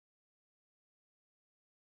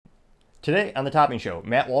Today on The Topping Show,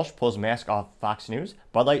 Matt Walsh pulls mask off Fox News,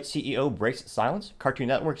 Bud Light CEO breaks silence, Cartoon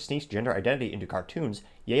Network sneaks gender identity into cartoons,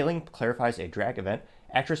 Yealing clarifies a drag event,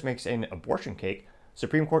 actress makes an abortion cake,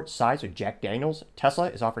 Supreme Court sides with Jack Daniels, Tesla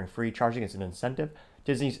is offering free charging as an incentive,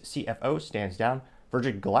 Disney's CFO stands down,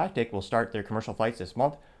 Virgin Galactic will start their commercial flights this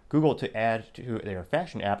month, Google to add to their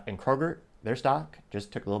fashion app, and Kroger, their stock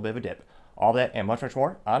just took a little bit of a dip. All that and much, much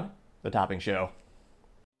more on The Topping Show.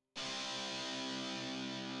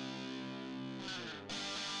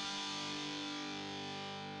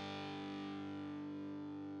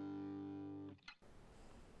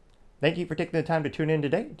 Thank you for taking the time to tune in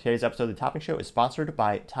today. Today's episode of The Topping Show is sponsored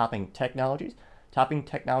by Topping Technologies. Topping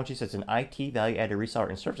Technologies is an IT value-added reseller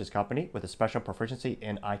and services company with a special proficiency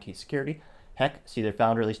in IT security. Heck, see their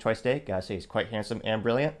founder at least twice a day. Gotta say he's quite handsome and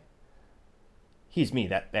brilliant. He's me,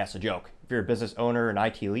 that's a joke. If you're a business owner and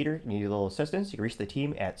IT leader, you need a little assistance, you can reach the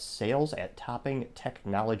team at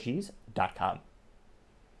sales@toppingtechnologies.com.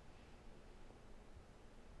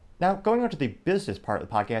 Now, going on to the business part of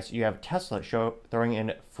the podcast, you have Tesla throwing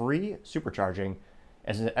in free supercharging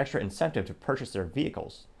as an extra incentive to purchase their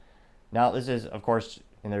vehicles. Now, this is, of course,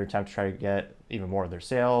 in their attempt to try to get even more of their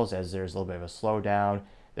sales as there's a little bit of a slowdown.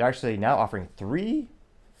 They're actually now offering 3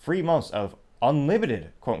 free months of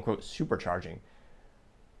unlimited, quote-unquote, supercharging.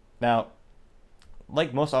 Now,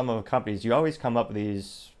 like most automotive companies, you always come up with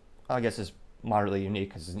these, I guess it's moderately unique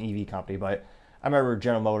because it's an EV company, but I remember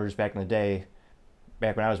General Motors back in the day,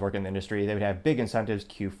 back when I was working in the industry, they would have big incentives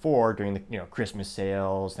Q4 during the Christmas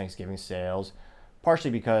sales, Thanksgiving sales, partially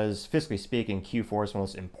because, fiscally speaking, Q4 is one of the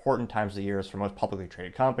most important times of the year for most publicly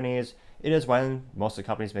traded companies. It is when most of the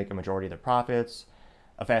companies make a majority of their profits.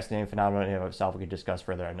 A fascinating phenomenon in and of itself we could discuss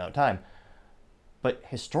further at another time. But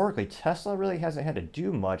historically, Tesla really hasn't had to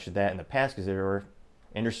do much of that in the past because they were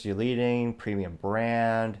industry-leading, premium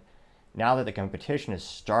brand. Now that the competition is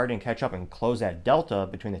starting to catch up and close that delta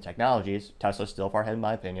between the technologies, Tesla's still far ahead in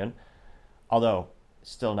my opinion, although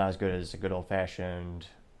still not as good as a good old-fashioned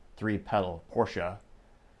 3-pedal Porsche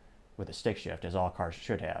with a stick shift, as all cars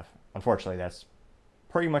should have. Unfortunately, that's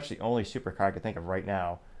pretty much the only supercar I can think of right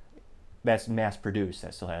now that's mass-produced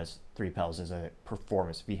that still has 3 pedals as a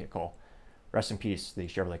performance vehicle. Rest in peace, the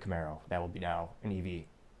Chevrolet Camaro. That will be now an EV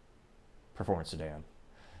performance sedan.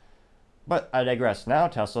 But I digress. Now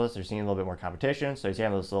Tesla's, they're seeing a little bit more competition, so he's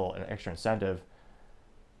having this little extra incentive.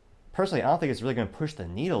 Personally, I don't think it's really going to push the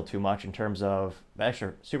needle too much in terms of the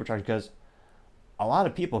extra supercharge because a lot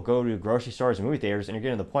of people go to grocery stores and movie theaters and you're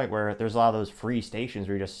getting to the point where there's a lot of those free stations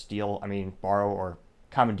where you just borrow or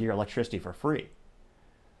commandeer electricity for free.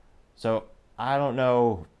 So I don't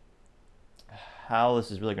know how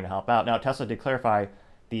this is really going to help out. Now Tesla did clarify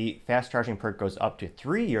the fast charging perk goes up to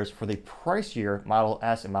 3 years for the pricier Model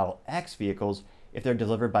S and Model X vehicles if they're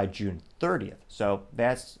delivered by June 30th. So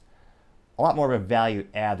that's a lot more of a value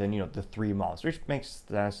add than the 3 months, which makes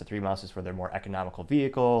sense. The 3 months is for their more economical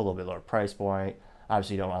vehicle, a little bit lower price point.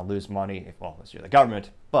 Obviously, you don't want to lose money unless you're the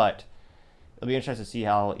government, but it'll be interesting to see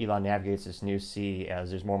how Elon navigates this new sea as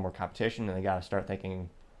there's more and more competition, and they got to start thinking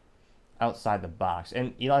outside the box.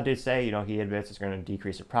 And Elon did say, he admits it's going to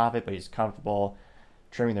decrease the profit, but he's comfortable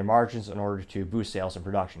trimming their margins in order to boost sales and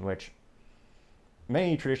production, which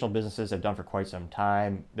many traditional businesses have done for quite some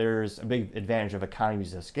time. There's a big advantage of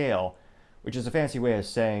economies of scale, which is a fancy way of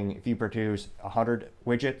saying if you produce 100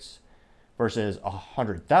 widgets versus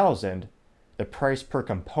 100,000, the price per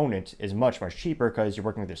component is much, much cheaper because you're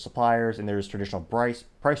working with your suppliers and there's traditional price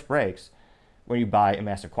breaks when you buy a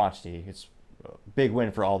massive quantity. It's a big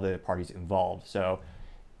win for all the parties involved. So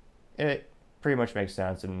it pretty much makes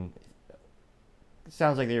sense, and it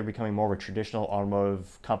sounds like they're becoming more of a traditional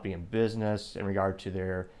automotive company and business in regard to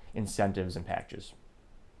their incentives and packages.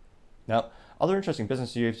 Now, other interesting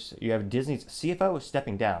business news, you have Disney's CFO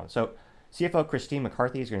stepping down. So CFO Christine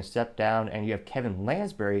McCarthy is going to step down, and you have Kevin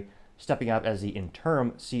Lansbury stepping up as the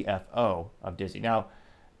interim CFO of Disney. Now,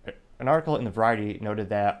 an article in the Variety noted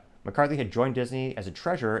that McCarthy had joined Disney as a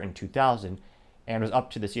treasurer in 2000 and was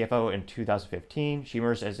up to the CFO in 2015. She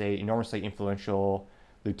emerged as an enormously influential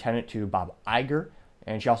lieutenant to Bob Iger,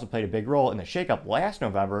 and she also played a big role in the shakeup last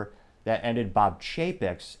November that ended Bob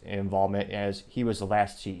Chapek's involvement as he was the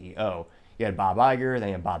last CEO. You had Bob Iger, then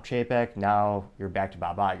you had Bob Chapek, now you're back to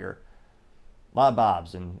Bob Iger. A lot of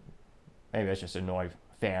Bobs, and maybe that's just annoy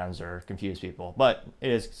fans or confuse people, but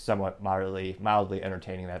it is somewhat mildly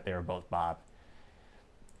entertaining that they were both Bob.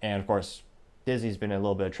 And of course, Disney's been in a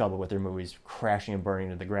little bit of trouble with their movies crashing and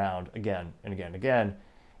burning to the ground again and again and again,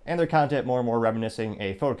 and their content more and more reminiscing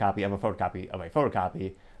a photocopy of a photocopy of a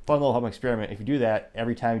photocopy. Fun little home experiment. If you do that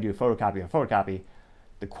every time you do a photocopy of a photocopy,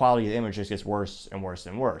 the quality of the image just gets worse and worse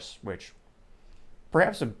and worse, which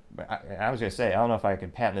perhaps I was going to say, I don't know if I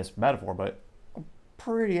could patent this metaphor, but a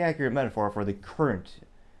pretty accurate metaphor for the current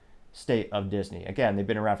state of Disney. Again, they've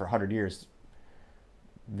been around for 100 years.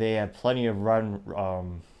 They have plenty of run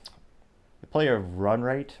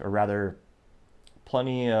rate, or rather,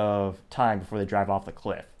 plenty of time before they drive off the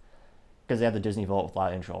cliff, because they have the Disney Vault with a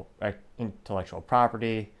lot of intellectual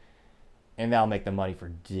property, and that'll make them money for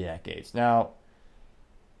decades. Now,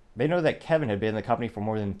 they know that Kevin had been in the company for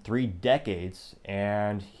more than 3 decades,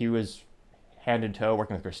 and he was hand in toe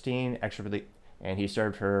working with Christine expertly, and he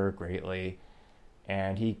served her greatly.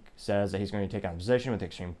 And he says that he's going to take on a position with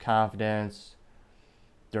extreme confidence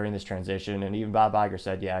during this transition. And even Bob Iger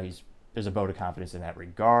said, yeah, there's a vote of confidence in that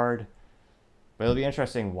regard. But it'll be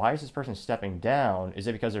interesting, why is this person stepping down? Is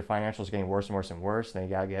it because their financials are getting worse and worse and worse, and they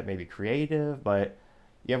got to get maybe creative? But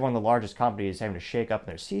you have one of the largest companies having to shake up in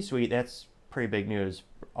their C-suite. That's pretty big news,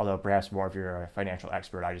 although perhaps more if you're a financial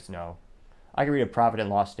expert. I just know. I can read a profit and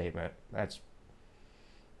loss statement.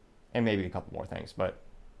 And maybe a couple more things, but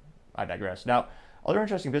I digress. Now, other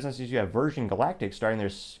interesting businesses, you have Virgin Galactic starting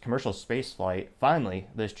their commercial space flight finally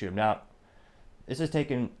this June. Now, this has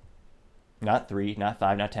taken not 3, not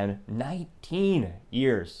 5, not 10, 19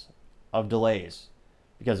 years of delays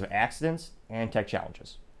because of accidents and tech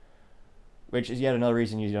challenges, which is yet another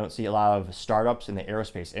reason you don't see a lot of startups in the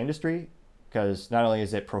aerospace industry, because not only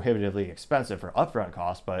is it prohibitively expensive for upfront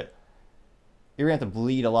costs, but you're going to have to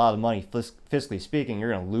bleed a lot of money, fiscally speaking.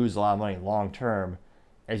 You're going to lose a lot of money long term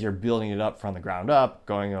as you're building it up from the ground up,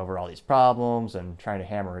 going over all these problems and trying to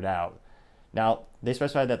hammer it out. Now, they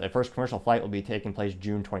specified that the first commercial flight will be taking place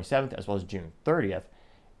June 27th as well as June 30th,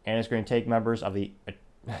 and it's going to take members of the,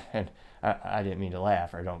 and I didn't mean to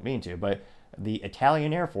laugh, or I don't mean to, but the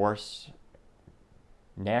Italian Air Force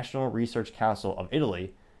National Research Council of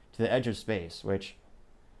Italy to the edge of space, which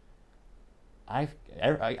I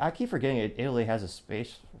keep forgetting Italy has a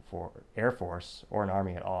air force or an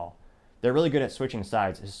army at all. They're really good at switching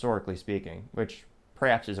sides, historically speaking, which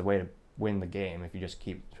perhaps is a way to win the game if you just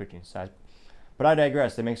keep switching sides. But I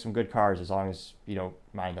digress. They make some good cars as long as you don't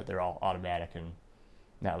mind that they're all automatic and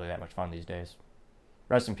not really that much fun these days.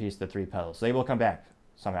 Rest in peace, the 3 pedals. They will come back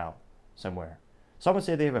somehow, somewhere. Some would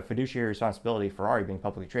say they have a fiduciary responsibility, Ferrari being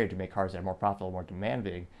publicly traded, to make cars that are more profitable, more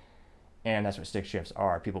demanding, and that's what stick shifts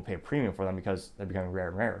are. People pay a premium for them because they're becoming rarer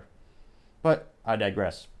and rarer. But I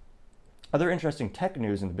digress. Other interesting tech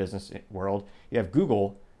news in the business world, you have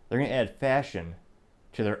Google. They're going to add fashion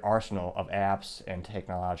to their arsenal of apps and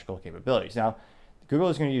technological capabilities. Now, Google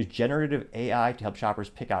is going to use generative AI to help shoppers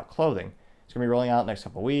pick out clothing. It's going to be rolling out in the next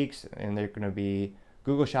couple of weeks, and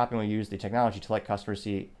Google Shopping will use the technology to let customers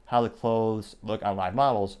see how the clothes look on live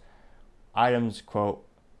models. Items, quote,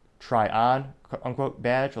 try on, unquote,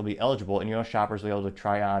 badge will be eligible, and U.S. shoppers will be able to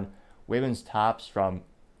try on women's tops from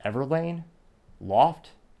Everlane,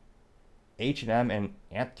 Loft, H&M, and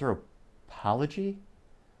Anthropology,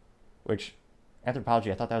 which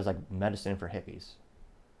Anthropology, I thought that was like medicine for hippies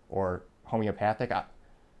or homeopathic.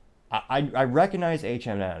 I recognize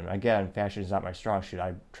H&M. Again, fashion is not my strong suit.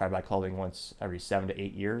 I try to buy clothing once every 7 to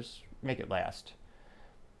 8 years, make it last.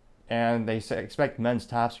 And they expect men's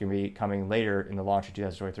tops to be coming later in the launch of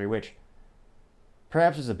 2023, which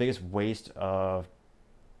perhaps is the biggest waste of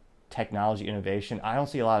technology innovation. I don't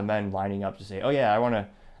see a lot of men lining up to say, oh yeah,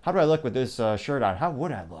 how do I look with this shirt on? How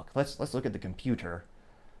would I look? Let's look at the computer.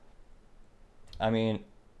 I mean,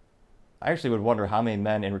 I actually would wonder how many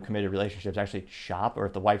men in committed relationships actually shop, or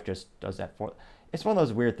if the wife just does that for them. It's one of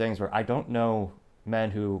those weird things where I don't know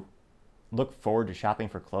men who look forward to shopping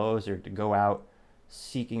for clothes or to go out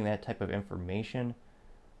seeking that type of information.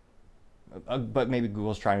 But maybe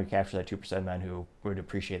Google's trying to capture that 2% of men who would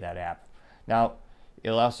appreciate that app. Now,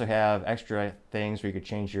 it'll also have extra things where you could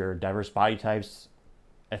change your diverse body types,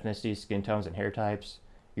 ethnicities, skin tones, and hair types,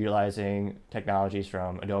 utilizing technologies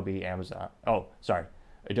from Adobe, Amazon, and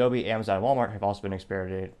Walmart have also been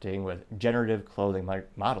experimenting with generative clothing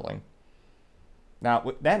modeling.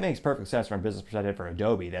 Now, that makes perfect sense from a business perspective for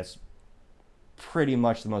Adobe. That's pretty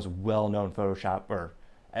much the most well-known Photoshop or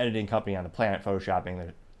editing company on the planet,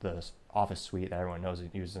 photoshopping the Office suite that everyone knows and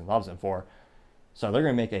uses and loves them for. So they're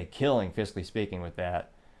going to make a killing, fiscally speaking, with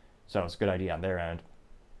that. So it's a good idea on their end.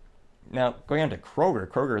 Now, going on to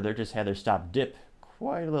Kroger, they just had their stock dip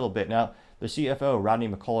quite a little bit. Now, the CFO, Rodney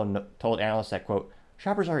McCullough, told analysts that, quote,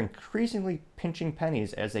 shoppers are increasingly pinching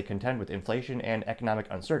pennies as they contend with inflation and economic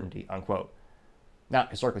uncertainty, unquote. Now,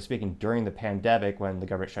 historically speaking, during the pandemic, when the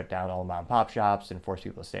government shut down all the mom and pop shops and forced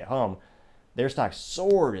people to stay at home, their stocks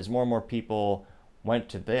soared as more and more people went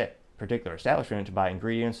to that particular establishment to buy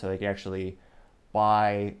ingredients so they could actually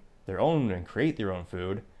buy their own and create their own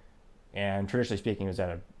food. and traditionally speaking, it was at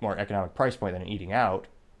a more economic price point than eating out.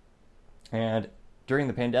 And during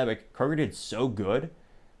the pandemic, Kroger did so good,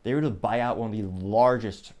 they were able to buy out one of the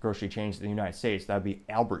largest grocery chains in the United States. That would be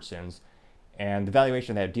Albertsons. And the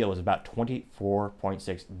valuation of that deal was about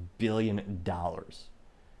 $24.6 billion,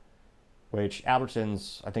 which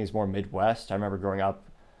Albertsons, I think, is more Midwest. I remember growing up,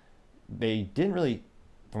 they didn't really,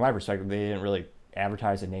 from my perspective, they didn't really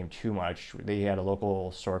advertise the name too much. They had a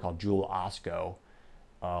local store called Jewel Osco,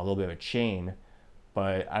 a little bit of a chain.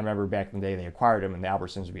 But I remember back in the day they acquired them, and the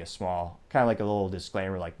Albertsons would be a small, kind of like a little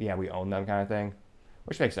disclaimer, like, yeah, we own them kind of thing,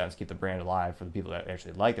 which makes sense, keep the brand alive for the people that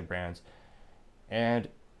actually like the brands. And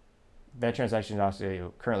that transaction is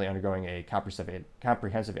also currently undergoing a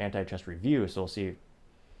comprehensive antitrust review, so we'll see if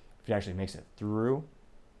it actually makes it through.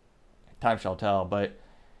 Time shall tell, but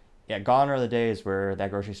yeah, gone are the days where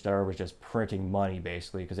that grocery store was just printing money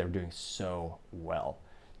basically because they were doing so well.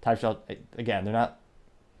 Time shall, again,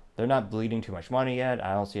 they're not bleeding too much money yet.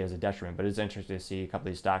 I don't see it as a detriment, but it's interesting to see a couple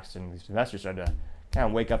of these stocks and these investors starting to kind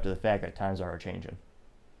of wake up to the fact that times are changing.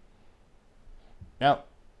 Now,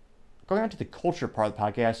 going on to the culture part of the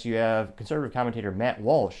podcast, you have conservative commentator Matt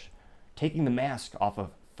Walsh taking the mask off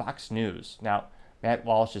of Fox News. Now, Matt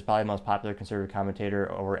Walsh is probably the most popular conservative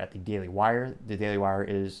commentator over at the Daily Wire. The Daily Wire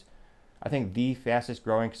is, I think, the fastest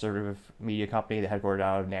growing conservative media company, headquartered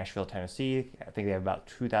out of Nashville, Tennessee. I think they have about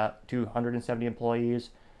 270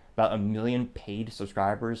 employees, about 1 million paid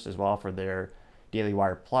subscribers as well for their Daily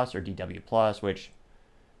Wire Plus or DW Plus, which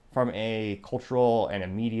from a cultural and a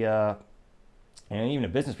media and even a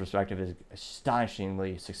business perspective is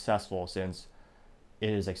astonishingly successful, since it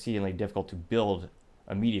is exceedingly difficult to build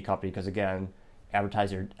a media company because, again,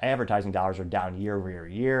 advertising dollars are down year over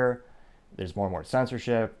year. There's more and more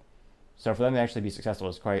censorship. So for them to actually be successful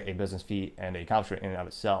is quite a business feat and a accomplishment in and of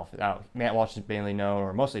itself. Now, Matt Walsh is mainly known,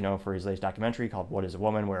 or mostly known, for his latest documentary called What is a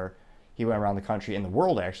Woman, where he went around the country and the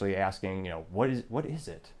world actually asking, what is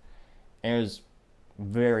it? And it was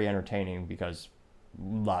very entertaining because a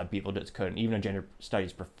lot of people just couldn't, even a gender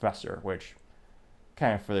studies professor, which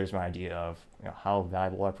kind of furthers my idea of how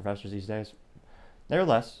valuable are professors these days.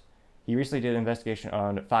 Nevertheless, he recently did an investigation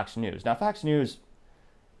on Fox News. Now, Fox News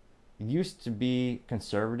used to be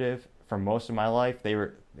conservative for most of my life.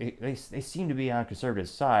 They seem to be on conservative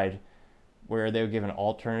side, where they would give an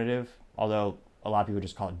alternative, although a lot of people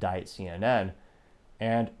just call it Diet CNN.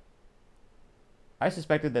 And I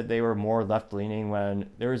suspected that they were more left-leaning when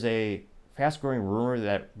there was a fast-growing rumor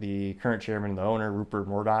that the current chairman and the owner, Rupert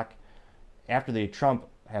Murdoch, after the Trump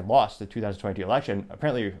had lost the 2022 election,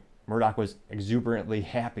 apparently Murdoch was exuberantly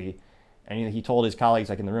happy, and he told his colleagues,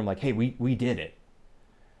 like in the room, like, "Hey, we did it."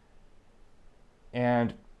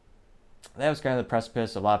 And that was kind of the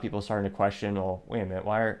precipice. A lot of people starting to question, well, wait a minute,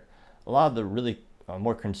 why are a lot of the really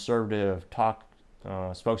more conservative talk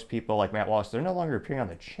spokespeople like Matt Walsh, they're no longer appearing on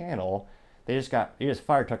the channel. They just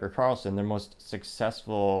fired Tucker Carlson, their most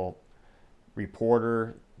successful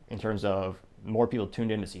reporter, in terms of more people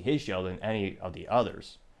tuned in to see his show than any of the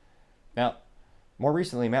others. Now, more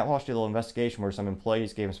recently, Matt Walsh did a little investigation where some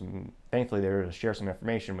employees gave him thankfully they were able to share some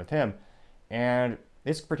information with him, and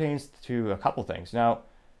this pertains to a couple things. Now,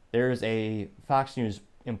 there's a Fox News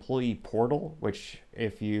employee portal, which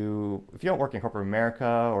if you don't work in corporate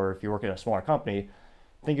America, or if you work in a smaller company,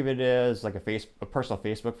 think of it as like a personal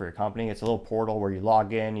Facebook for your company. It's a little portal where you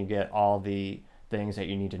log in, you get all the things that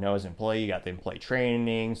you need to know as an employee. You got the employee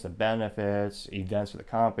trainings, the benefits, events for the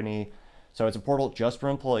company. So it's a portal just for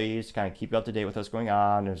employees to kind of keep you up to date with what's going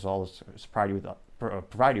on, as well as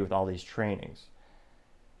provide you with all these trainings.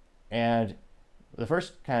 And the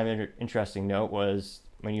first kind of interesting note was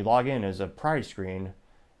when you log in as a Pride screen,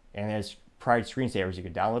 and there's Pride screensavers you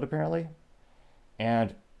could download apparently.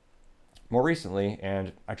 And more recently,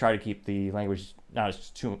 and I try to keep the language not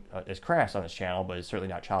as crass on this channel, but it's certainly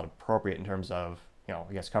not child appropriate in terms of,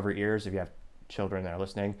 I guess cover your ears if you have children that are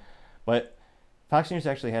listening. But Fox News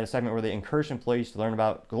actually had a segment where they encouraged employees to learn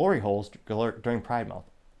about glory holes during Pride Month.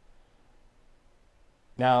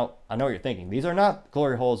 Now, I know what you're thinking. These are not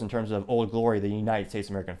glory holes in terms of Old Glory, the United States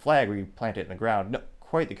American flag, where you plant it in the ground. No,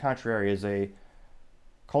 quite the contrary. Is a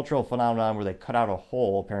cultural phenomenon where they cut out a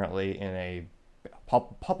hole, apparently, in a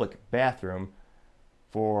public bathroom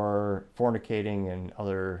for fornicating and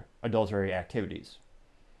other adultery activities.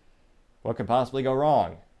 What could possibly go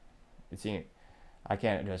wrong? I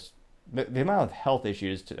can't just... The amount of health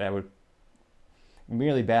issues that would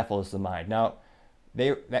merely baffles the mind. Now,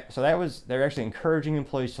 they're actually encouraging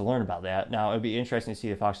employees to learn about that. Now, it'd be interesting to see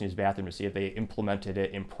the Fox News bathroom to see if they implemented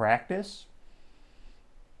it in practice.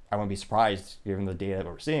 I wouldn't be surprised given the data that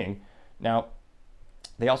we're seeing. Now,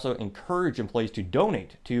 They also encourage employees to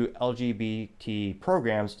donate to LGBT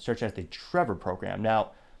programs such as the Trevor program.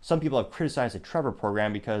 Now, some people have criticized the Trevor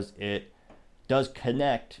program because it does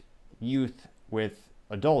connect youth with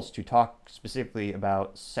adults to talk specifically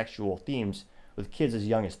about sexual themes, with kids as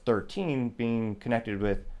young as 13 being connected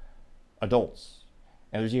with adults.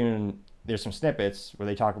 And there's some snippets where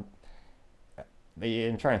I'm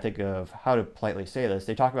trying to think of how to politely say this.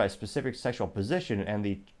 They talk about a specific sexual position, and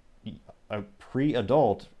a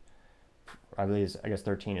pre-adult, I guess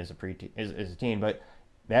 13 is a teen, but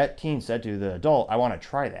that teen said to the adult, "I want to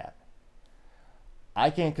try that." I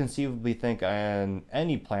can't conceivably think on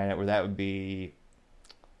any planet where that would be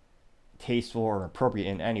tasteful or appropriate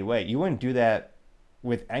in any way. You wouldn't do that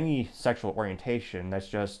with any sexual orientation.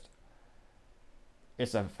 It's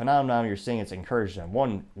a phenomenon you're seeing. It's encouraged in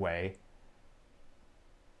one way.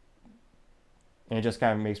 And it just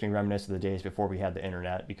kind of makes me reminisce of the days before we had the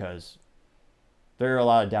internet, because there are a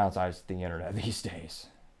lot of downsides to the internet these days.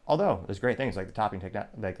 Although there's great things like the topping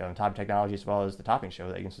technology, as well as the topping show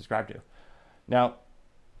that you can subscribe to. Now,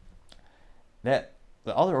 the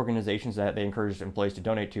other organizations that they encourage employees to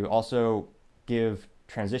donate to also give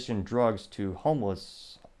transition drugs to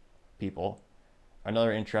homeless people.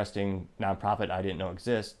 Another interesting nonprofit I didn't know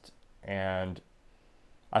exists, and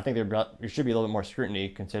I think there should be a little bit more scrutiny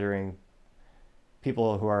considering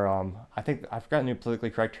people who are, I forgot the new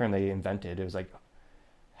politically correct term they invented. It was like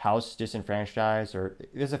house disenfranchised, or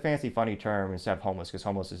there's a fancy funny term instead of homeless, because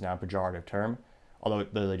homeless is now a pejorative term, although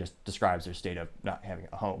it literally just describes their state of not having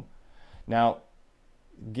a home. Now,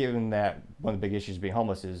 given that one of the big issues being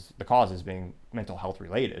homeless is the causes being mental health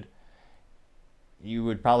related, you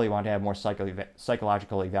would probably want to have more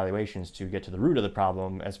psychological evaluations to get to the root of the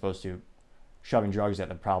problem, as opposed to shoving drugs at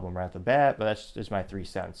the problem right off the bat. But that's just my 3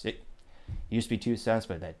 cents. It used to be 2 cents,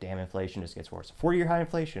 but that damn inflation just gets worse. 40-year high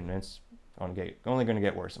inflation, and it's only going to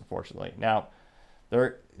get worse, unfortunately. Now,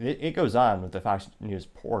 it goes on with the Fox News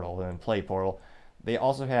portal and Play portal. They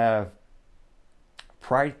also have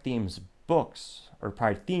Pride-themed books,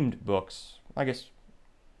 I guess,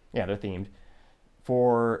 yeah, they're themed,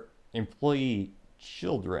 for employee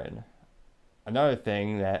children. Another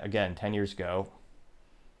thing that, again, 10 years ago,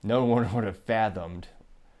 no one would have fathomed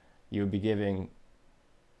you would be giving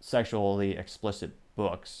sexually explicit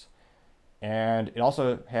books. And it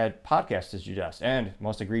also had podcasts to suggest, and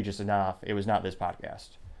most egregious enough, it was not this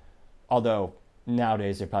podcast. Although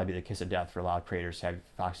nowadays it'd probably be the kiss of death for a lot of creators to have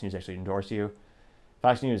Fox News actually endorse you.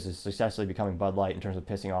 Fox News is successfully becoming Bud Light in terms of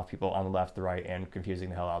pissing off people on the left, the right, and confusing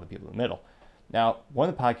the hell out of the people in the middle. Now, one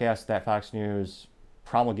of the podcasts that Fox News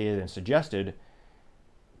promulgated and suggested,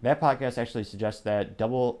 that podcast actually suggests that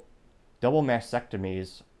double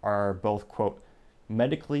mastectomies are both, quote,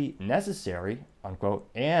 medically necessary, unquote,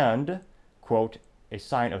 and, quote, a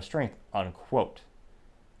sign of strength, unquote.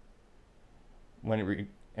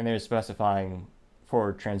 And they're specifying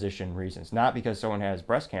for transition reasons, not because someone has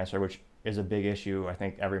breast cancer, which is a big issue. I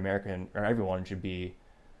think every American or everyone should be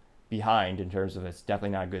behind in terms of it's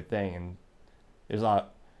definitely not a good thing. And there's a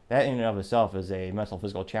lot that in and of itself is a mental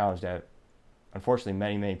physical challenge that unfortunately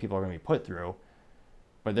many people are going to be put through.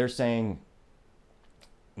 But they're saying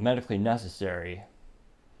medically necessary,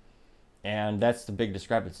 and that's the big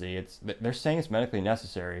discrepancy. They're saying it's medically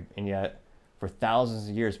necessary, and yet for thousands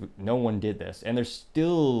of years no one did this, and there's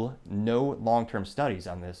still no long-term studies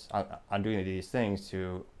on this, on doing these things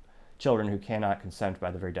to children who cannot consent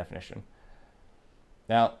by the very definition.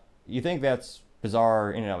 Now, you think that's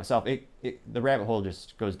bizarre in and of itself. The rabbit hole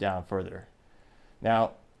just goes down further.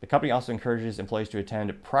 Now, the company also encourages employees to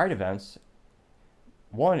attend Pride events.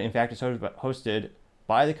 One, in fact, is hosted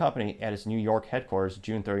by the company at its New York headquarters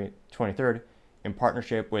June 23rd in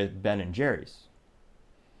partnership with Ben & Jerry's,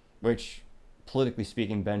 which, politically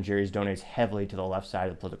speaking, Ben & Jerry's donates heavily to the left side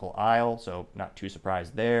of the political aisle, so not too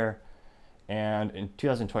surprised there. And in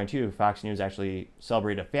 2022, Fox News actually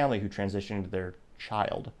celebrated a family who transitioned their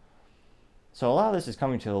child. So a lot of this is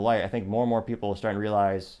coming to the light. I think more and more people are starting to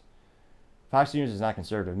realize Fox News is not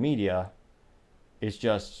conservative media. It's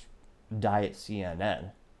just diet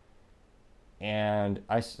CNN. And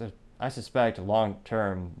I suspect long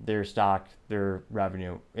term their stock, their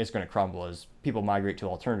revenue is going to crumble as people migrate to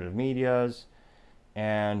alternative medias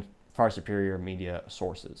and far superior media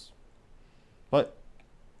sources. But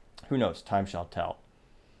who knows? Time shall tell.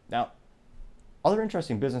 Now, other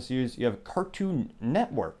interesting business news, you have Cartoon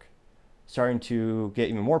Network starting to get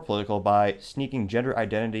even more political by sneaking gender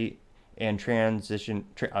identity and trans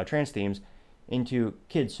themes into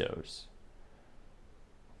kids shows.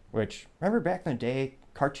 Which, remember back in the day,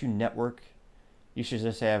 Cartoon Network used to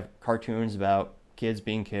just have cartoons about kids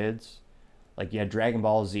being kids? Like you had Dragon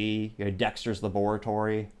Ball Z, you had Dexter's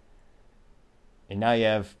Laboratory, and now you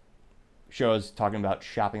have shows talking about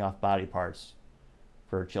shopping off body parts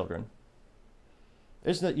for children.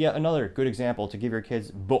 There's yet another good example to give your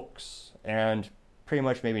kids books and pretty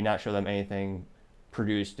much maybe not show them anything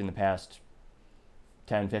produced in the past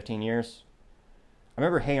 10, 15 years. I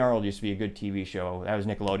remember Hey Arnold used to be a good TV show. That was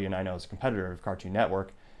Nickelodeon, I know it's a competitor of Cartoon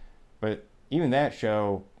Network. But even that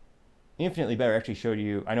show, infinitely better, actually showed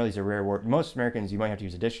you, I know these are rare words. Most Americans, you might have to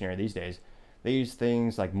use a dictionary these days. They use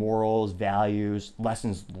things like morals, values,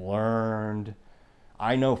 lessons learned.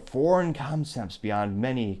 I know foreign concepts beyond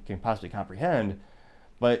many can possibly comprehend,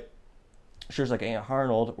 but shows like Hey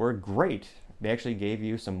Arnold were great. They actually gave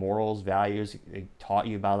you some morals, values. They taught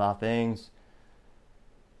you about a lot of things.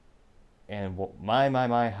 And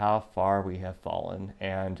my, how far we have fallen.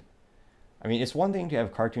 And I mean, it's one thing to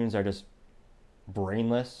have cartoons that are just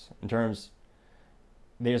brainless in terms,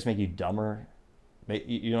 they just make you dumber.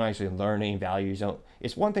 You don't actually learn any values.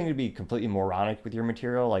 It's one thing to be completely moronic with your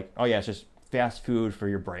material, like, oh yeah, it's just fast food for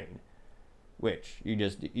your brain, which you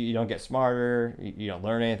don't get smarter, you don't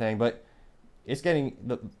learn anything. But it's getting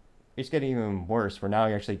even worse. Where now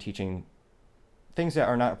you're actually teaching things that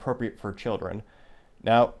are not appropriate for children.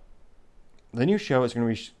 Now, the new show is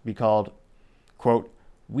going to be called, quote,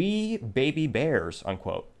 We Baby Bears,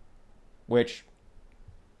 unquote, which,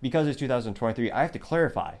 because it's 2023, I have to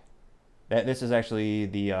clarify that this is actually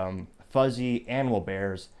the fuzzy animal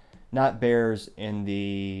bears, not bears in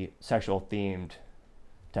the sexual themed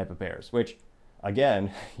type of bears, which,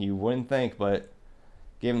 again, you wouldn't think, but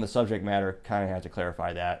given the subject matter, kind of have to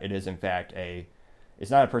clarify that. It is, in fact,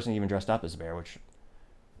 it's not a person even dressed up as a bear, which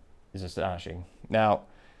is astonishing. Now,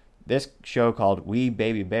 this show called We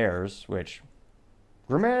Baby Bears, which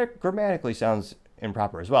grammatically sounds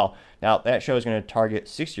improper as well. Now, that show is going to target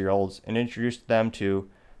 6-year-olds and introduce them to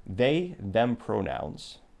they, them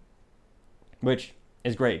pronouns, which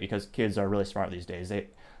is great because kids are really smart these days.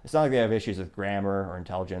 It's not like they have issues with grammar or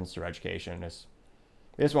intelligence or education.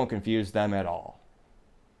 This won't confuse them at all.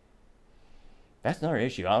 That's another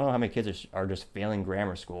issue. I don't know how many kids are just failing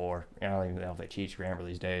grammar school, or I don't even know if they teach grammar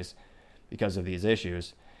these days because of these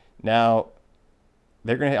issues. Now,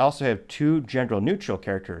 they're going to also have 2 gender-neutral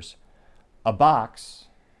characters, a box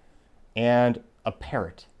and a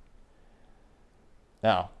parrot.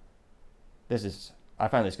 Now, I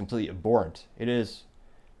find this completely abhorrent. It is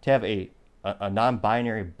to have a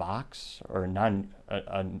non-binary box or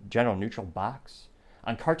a gender-neutral box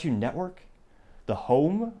on Cartoon Network, the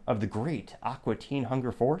home of the great Aqua Teen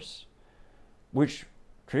Hunger Force, which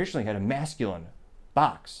traditionally had a masculine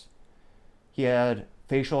box. He had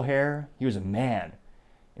facial hair. He was a man.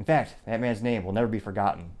 In fact, that man's name will never be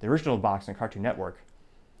forgotten. The original box on Cartoon Network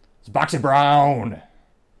is Boxy Brown.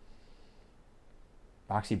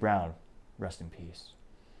 Boxy Brown, rest in peace.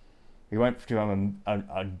 We went to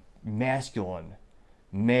a masculine,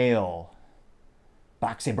 male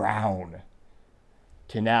Boxy Brown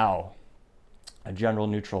to now a general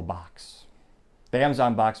neutral box. The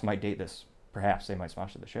Amazon box might date this. Perhaps they might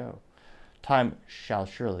sponsor the show. Time shall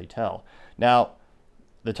surely tell. Now,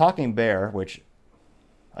 the talking bear, which,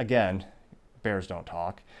 again, bears don't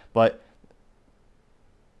talk, but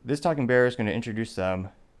this talking bear is going to introduce them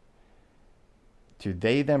to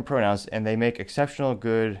they, them pronouns, and they make exceptional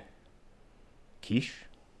good quiche,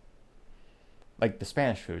 like the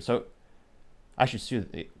Spanish food. So I should sue.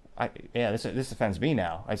 This offends me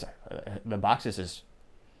now. The box is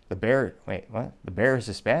the bear. Wait, what? The bear is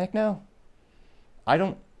Hispanic now? I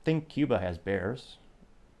don't think Cuba has bears.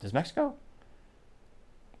 Does Mexico?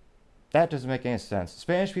 That doesn't make any sense.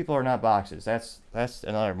 Spanish people are not boxes. That's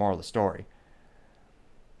another moral of the story.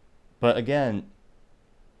 But again,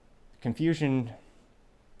 confusion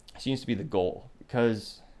seems to be the goal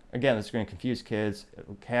because, again, this is going to confuse kids.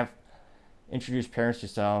 Introduce parents to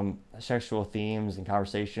some sexual themes and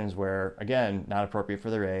conversations where, again, not appropriate for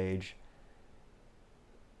their age.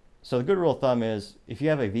 So the good rule of thumb is if you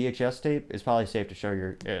have a VHS tape, it's probably safe to show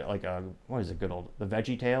your, what is it, the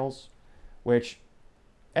Veggie Tales, which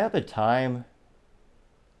at the time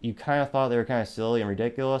you kind of thought they were kind of silly and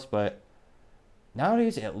ridiculous, but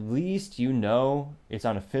nowadays at least you know it's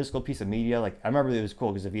on a physical piece of media. Like, I remember it was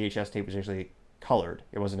cool because the VHS tape was actually colored.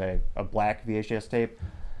 It wasn't a black VHS tape.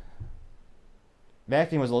 The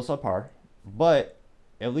acting was a little subpar, but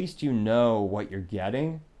at least you know what you're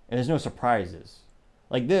getting, and there's no surprises.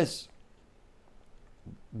 Like this,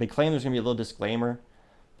 they claim there's going to be a little disclaimer,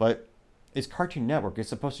 but it's Cartoon Network. It's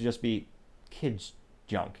supposed to just be kids'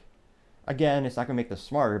 junk. Again, it's not going to make them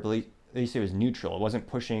smarter, but at least it was neutral. It wasn't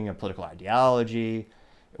pushing a political ideology.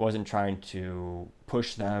 It wasn't trying to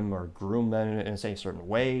push them or groom them in say certain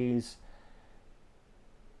ways.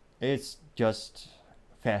 It's just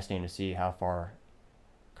fascinating to see how far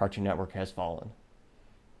Cartoon Network has fallen.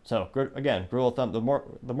 So again, rule of thumb: the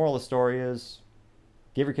moral of the story is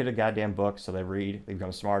give your kid a goddamn book so they read, they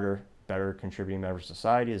become smarter, better contributing members of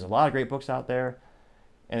society. There's a lot of great books out there,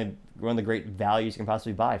 and one of the great values you can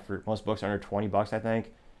possibly buy. For most books under $20, I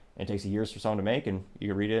think. And it takes years for someone to make, and you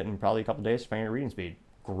can read it in probably a couple days depending on your reading speed.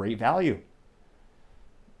 Great value.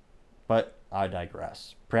 But I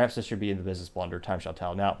digress. Perhaps this should be in the business blunder. Time shall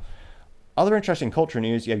tell. Now, other interesting culture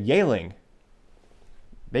news. You have Yangling.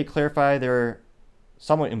 They clarify their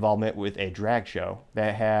somewhat involvement with a drag show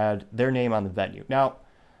that had their name on the venue. Now,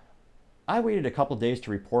 I waited a couple days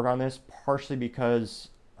to report on this, partially because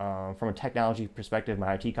from a technology perspective,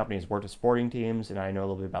 my IT company has worked with sporting teams, and I know a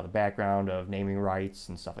little bit about the background of naming rights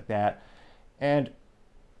and stuff like that. And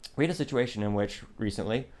we had a situation in which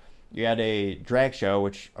recently you had a drag show,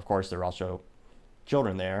 which, of course, there were also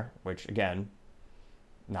children there, which, again,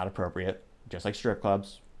 not appropriate, just like strip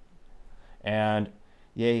clubs. And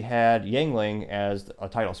they had Yangling as a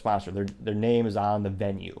title sponsor. Their name is on the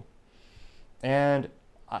venue. And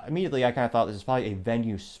immediately I kind of thought this is probably a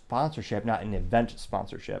venue sponsorship, not an event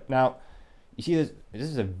sponsorship. Now, you see this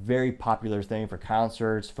is a very popular thing for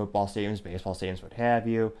concerts, football stadiums, baseball stadiums, what have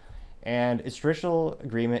you. And it's a traditional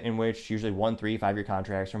agreement in which usually 1, 3, 5-year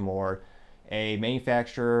contracts or more, a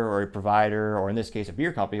manufacturer or a provider, or in this case a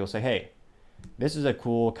beer company, will say, hey, this is a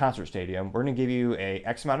cool concert stadium. We're going to give you a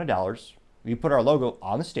X amount of dollars. We put our logo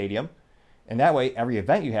on the stadium. And that way, every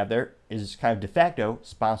event you have there is kind of de facto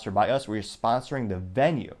sponsored by us. We're sponsoring the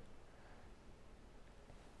venue.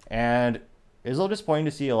 And it's a little disappointing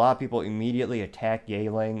to see a lot of people immediately attack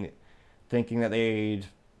Yangling, thinking that they'd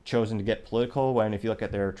chosen to get political, when if you look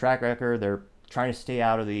at their track record, they're trying to stay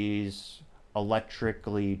out of these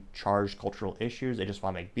electrically charged cultural issues. They just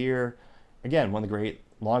want to make beer. Again, one of the great,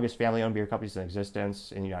 longest family-owned beer companies in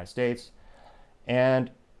existence in the United States. And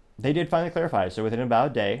they did finally clarify. So within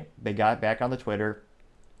about a day, they got back on the Twitter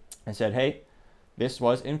and said, hey, this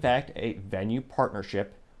was in fact a venue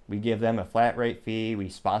partnership. We give them a flat rate fee. We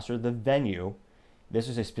sponsor the venue. This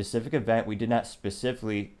is a specific event. We did not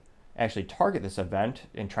specifically actually target this event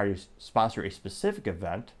and try to sponsor a specific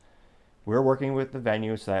event. We're working with the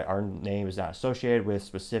venue so that our name is not associated with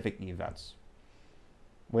specific events,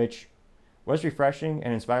 which was refreshing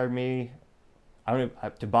and inspired me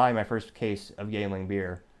to buy my first case of Yangling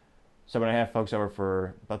beer. So when I have folks over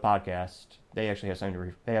for the podcast, they actually have something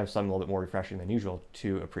a little bit more refreshing than usual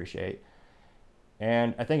to appreciate.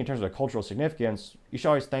 And I think in terms of cultural significance, you should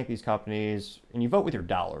always thank these companies, and you vote with your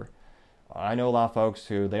dollar. I know a lot of folks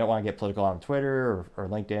who they don't want to get political on Twitter or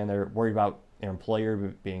LinkedIn. They're worried about their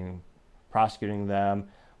employer prosecuting them.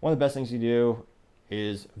 One of the best things you do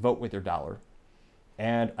is vote with your dollar.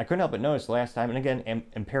 And I couldn't help but notice last time, and again,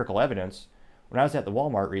 empirical evidence, when I was at the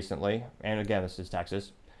Walmart recently, and again, this is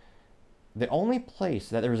Texas, the only place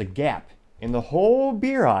that there was a gap in the whole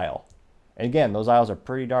beer aisle, and again, those aisles are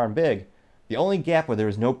pretty darn big, the only gap where there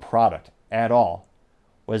was no product at all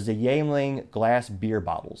was the Yangling glass beer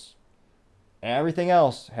bottles. Everything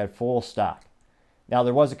else had full stock. Now,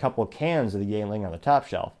 there was a couple of cans of the Yangling on the top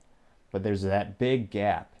shelf, but there's that big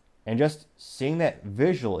gap. And just seeing that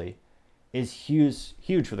visually is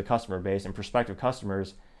huge for the customer base and prospective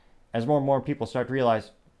customers, as more and more people start to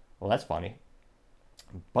realize, well, that's funny.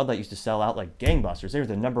 Bud Light used to sell out like gangbusters. They were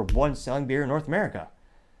the number 1 selling beer in North America.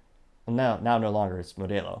 Well, now no longer, it's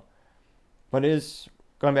Modelo. But it is,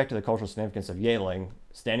 going back to the cultural significance of Yangling,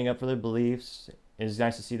 standing up for their beliefs. It is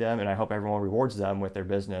nice to see them, and I hope everyone rewards them with their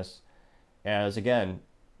business. As again,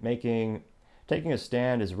 taking a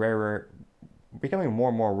stand is rarer, becoming more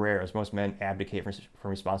and more rare as most men abdicate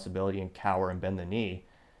from responsibility and cower and bend the knee.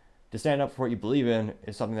 To stand up for what you believe in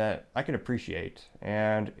is something that I can appreciate,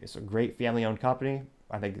 and it's a great family-owned company.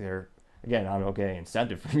 I think they're, again, I don't know, getting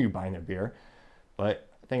incentive from you buying their beer, but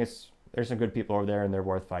I think there's some good people over there, and they're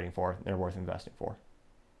worth fighting for. They're worth investing for.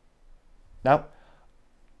 Now,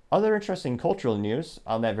 other interesting cultural news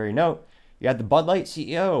on that very note, you had the Bud Light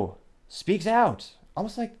CEO speaks out,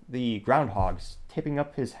 almost like the groundhog's tipping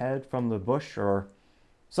up his head from the bush, or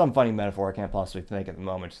some funny metaphor I can't possibly think at the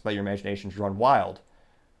moment. Let your imaginations run wild.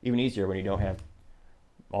 Even easier when you don't have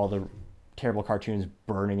all the terrible cartoons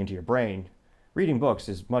burning into your brain. Reading books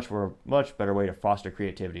is much better way to foster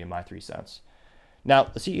creativity, in my 3 cents. Now,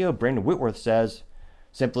 the CEO, Brandon Whitworth, says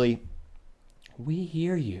simply, "We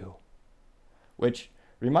hear you," which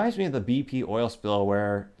reminds me of the BP oil spill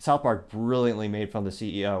where South Park brilliantly made fun of the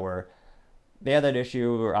CEO, where they had that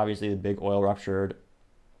issue where obviously the big oil ruptured,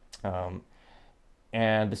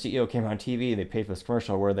 and the CEO came on TV. They paid for this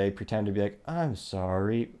commercial where they pretend to be like, "I'm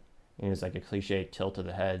sorry," and it's like a cliche tilt of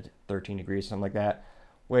the head, 13 degrees, something like that.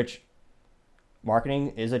 which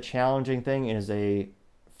marketing is a challenging thing. It is a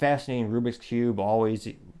fascinating Rubik's Cube, always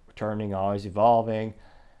turning, always evolving.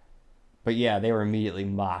 But yeah, they were immediately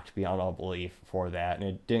mocked beyond all belief for that, and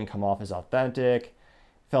it didn't come off as authentic,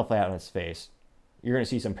 fell flat on its face. You're going to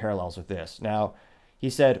see some parallels with this. Now, he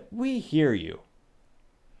said, "We hear you."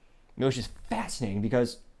 It was just fascinating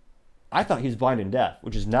because I thought he was blind and deaf,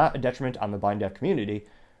 which is not a detriment on the blind and deaf community,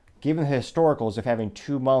 given the historicals of having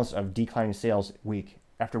 2 months of declining sales week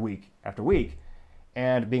after week after week,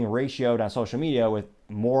 and being ratioed on social media with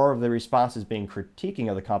more of the responses being critiquing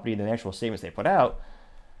of the company than the actual statements they put out.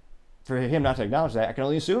 For him not to acknowledge that, I can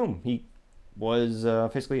only assume he was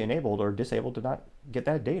physically enabled or disabled to not get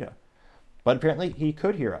that data. But apparently he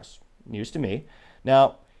could hear us. News to me.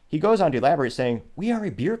 Now, he goes on to elaborate saying, "We are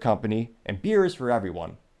a beer company and beer is for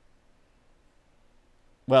everyone."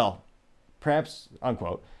 Well, perhaps,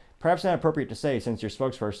 unquote, perhaps not appropriate to say since your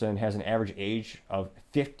spokesperson has an average age of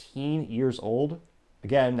 15 years old.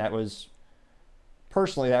 Again, that was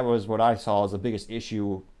what I saw as the biggest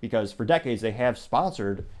issue, because for decades they have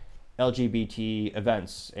sponsored LGBT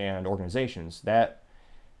events and organizations. That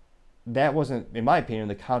wasn't, in my opinion,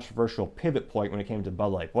 the controversial pivot point when it came to Bud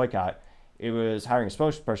Light boycott. It was hiring a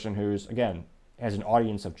spokesperson who's, again, has an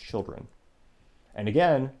audience of children. And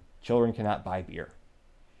again, children cannot buy beer.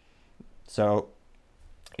 So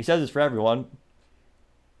he says it's for everyone.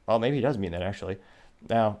 Well, maybe he does mean that, actually.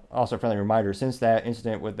 Now, also a friendly reminder, since that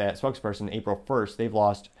incident with that spokesperson, April 1st, they've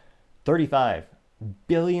lost $35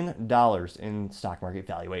 billion in stock market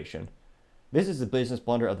valuation. This is the business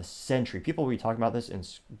blunder of the century. People will be talking about this in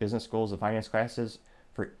business schools and finance classes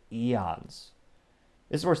for eons.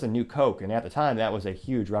 This is worse than New Coke, and at the time, that was a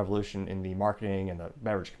huge revolution in the marketing and the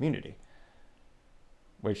beverage community.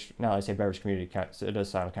 Which, now I say beverage community, it does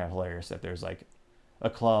sound kind of hilarious that there's like a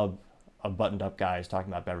club of buttoned-up guys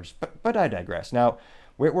talking about beverage, but I digress. Now,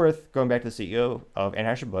 Whitworth, going back to the CEO of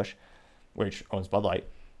Anheuser-Busch, which owns Bud Light,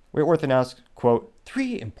 Whitworth announced, quote,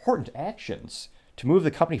 3 important actions to move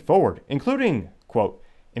the company forward, including, quote,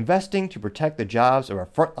 investing to protect the jobs of our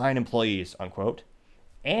frontline employees, unquote,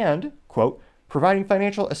 and, quote, providing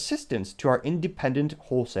financial assistance to our independent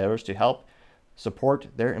wholesalers to help support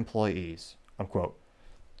their employees, unquote.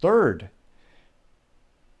 Third,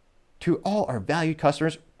 to all our valued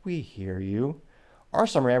customers, we hear you. Our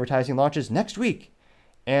summer advertising launches next week,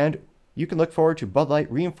 and you can look forward to Bud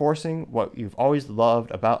Light reinforcing what you've always loved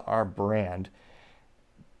about our brand,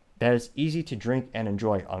 that it's easy to drink and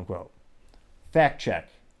enjoy, unquote. Fact check.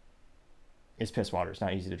 It's piss water. It's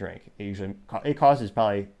not easy to drink. It causes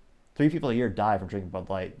probably 3 people a year die from drinking Bud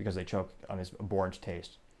Light because they choke on its abhorrent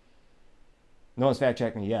taste. No one's fact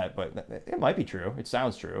checked me yet, but it might be true. It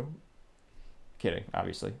sounds true. Kidding,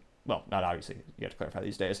 obviously. Well, not obviously. You have to clarify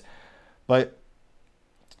these days. But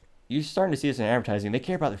you're starting to see this in advertising. They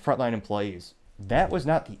care about their frontline employees. That was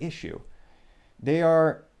not the issue. They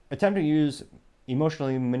are attempting to use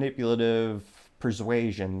emotionally manipulative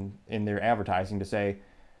persuasion in their advertising to say,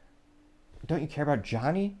 don't you care about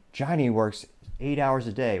Johnny? Johnny works 8 hours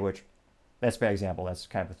a day, which, that's a bad example. That's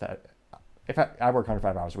kind of pathetic. If I work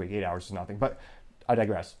 105 hours a week, 8 hours is nothing. But I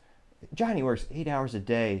digress. Johnny works 8 hours a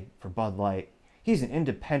day for Bud Light. He's an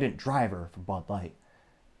independent driver for Bud Light.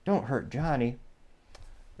 Don't hurt Johnny.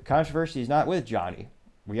 The controversy is not with Johnny.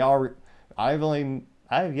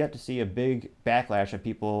 I've yet to see a big backlash of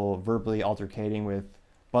people verbally altercating with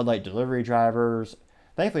Bud Light delivery drivers.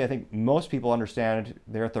 Thankfully, I think most people understand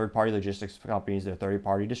they're third-party logistics companies, they're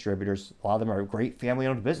third-party distributors. A lot of them are great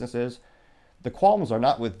family-owned businesses. The qualms are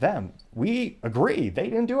not with them. We agree. They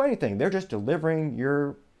didn't do anything. They're just delivering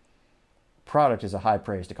your product. Is a high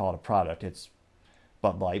praise to call it a product. It's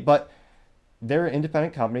Bud Light. But they're an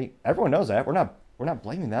independent company. Everyone knows that. We're not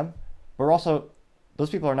blaming them. But we're also,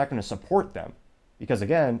 those people are not going to support them. Because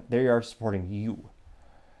again, they are supporting you.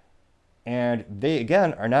 And they,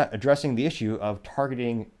 again, are not addressing the issue of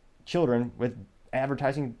targeting children with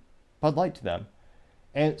advertising Bud Light to them.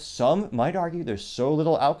 And some might argue there's so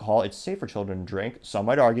little alcohol, it's safe for children to drink. Some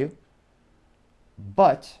might argue.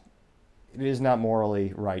 But it is not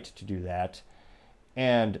morally right to do that.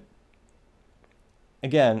 And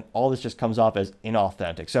again, all this just comes off as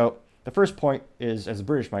inauthentic. So the first point is, as the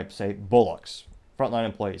British might say, bullocks, frontline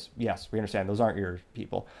employees. Yes, we understand those aren't your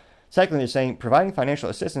people. Secondly, they're saying providing financial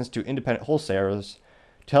assistance to independent wholesalers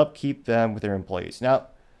to help keep them with their employees. Now,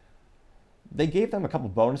 they gave them a couple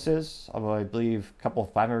bonuses of, I believe, a couple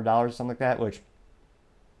of $500 or something like that, which,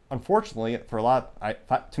 unfortunately, for a lot,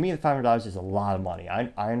 to me, $500 is a lot of money.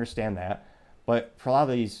 I understand that. But for a lot of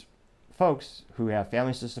these folks who have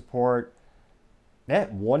families to support,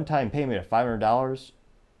 that one-time payment of $500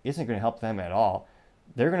 isn't going to help them at all.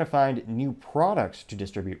 they're going to find new products to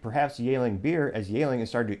distribute. Perhaps Yailing Beer, as Yailing has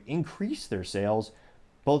started to increase their sales,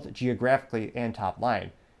 both geographically and top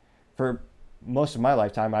line. For most of my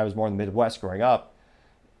lifetime, I was more in the Midwest growing up.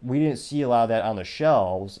 We didn't see a lot of that on the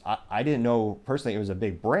shelves. I didn't know personally it was a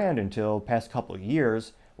big brand until past couple of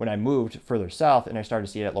years when I moved further south and I started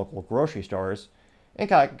to see it at local grocery stores. And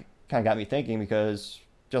it kind of got me thinking, because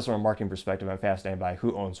just from a marketing perspective, I'm fascinated by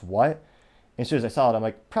who owns what. And as soon as I saw it, I'm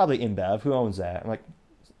like, probably InBev. Who owns that? I'm like,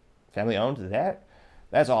 family owned that?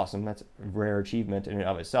 That's awesome. That's a rare achievement in and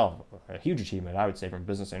of itself. A huge achievement, I would say, from a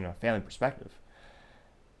business and a family perspective.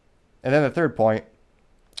 And then the third point,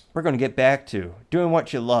 we're going to get back to doing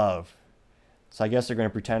what you love. So I guess they're going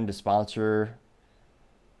to pretend to sponsor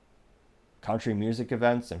country music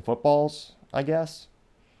events and footballs, I guess.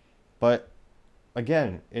 But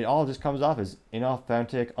again, it all just comes off as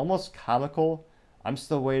inauthentic, almost comical. I'm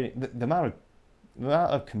still waiting. The amount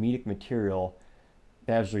of comedic material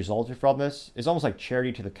that has resulted from this is almost like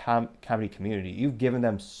charity to the comedy community. You've given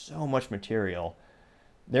them so much material.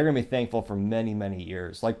 They're going to be thankful for many, many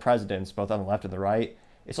years. Like presidents, both on the left and the right,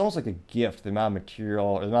 it's almost like a gift, the amount of material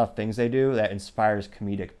or the amount of things they do that inspires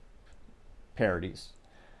comedic parodies.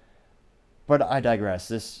 But I digress.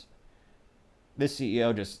 This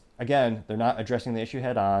CEO just, again, they're not addressing the issue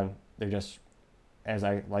head on. They're just, as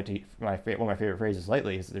I like to, one of my favorite phrases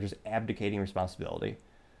lately is they're just abdicating responsibility.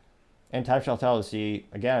 And time shall tell to see,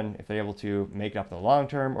 again, if they're able to make it up in the long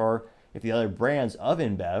term, or if the other brands of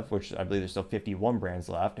InBev, which I believe there's still 51 brands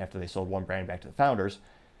left after they sold one brand back to the founders,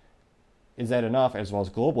 is that enough, as well as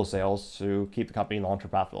global sales, to keep the company long-term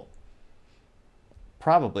profitable?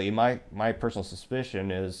 Probably. My personal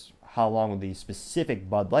suspicion is how long will the specific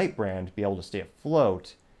Bud Light brand be able to stay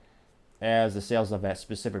afloat as the sales of that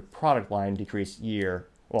specific product line decrease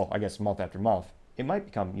month after month. It might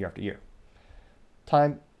become year after year.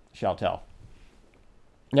 Time shall tell.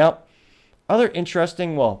 Now, other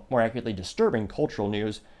interesting, more accurately disturbing cultural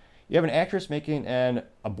news. You have an actress making an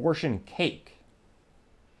abortion cake.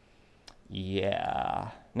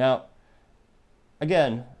 Yeah. Now,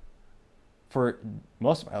 again, for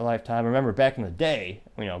most of my lifetime, I remember back in the day,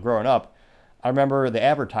 growing up, I remember the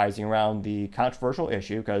advertising around the controversial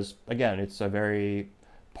issue because, again, it's a very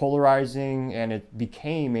polarizing and it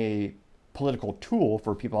became a political tool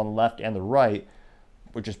for people on the left and the right,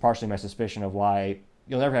 which is partially my suspicion of why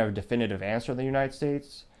you'll never have a definitive answer in the United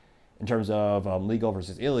States in terms of legal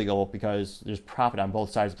versus illegal, because there's profit on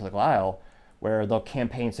both sides of the political aisle, where they'll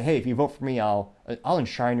campaign and say, hey, if you vote for me, I'll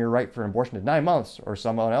enshrine your right for an abortion to 9 months. Or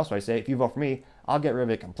someone else might say, if you vote for me, I'll get rid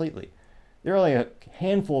of it completely. There are only a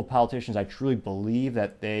handful of politicians I truly believe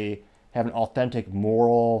that they have an authentic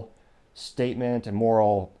moral statement and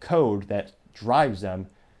moral code that drives them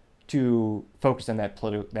to focus on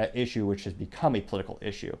that issue, which has become a political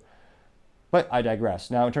issue. But I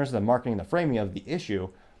digress. Now, in terms of the marketing and the framing of the issue,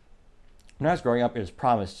 when I was growing up, it was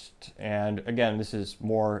promised. And again, this is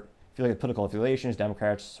more, if you look at political affiliations,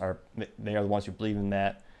 Democrats they are the ones who believe in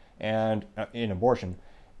that and in abortion.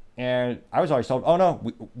 And I was always told, oh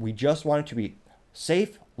no, we just want it to be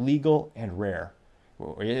safe, legal, and rare.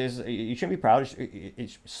 You shouldn't be proud.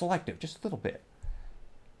 It's selective, just a little bit.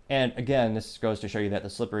 And again, this goes to show you that the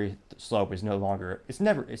slippery slope is no longer, it's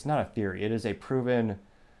not a theory. It is a proven,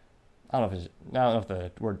 I don't know if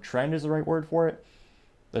the word trend is the right word for it,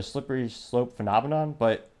 the slippery slope phenomenon,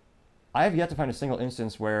 but I have yet to find a single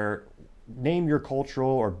instance where, name your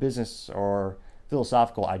cultural or business or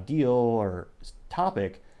philosophical ideal or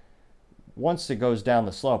topic, once it goes down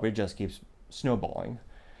the slope, it just keeps snowballing.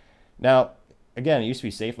 Now, again, it used to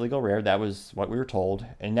be safe, legal, rare. That was what we were told.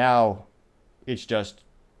 And now it's just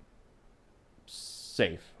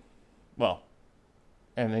safe. Well,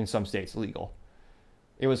 and in some states, legal.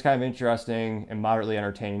 It was kind of interesting and moderately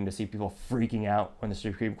entertaining to see people freaking out when the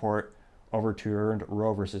Supreme Court overturned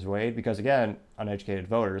Roe versus Wade, because again, uneducated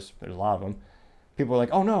voters, there's a lot of them, people were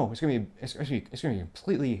like, oh no, it's gonna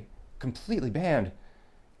be completely banned.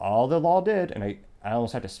 All the law did, and I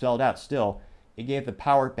almost have to spell it out still, it gave the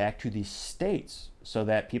power back to the states so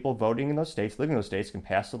that people voting in those states, living in those states, can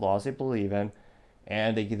pass the laws they believe in,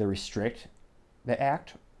 and they either restrict the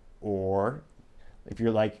act, or if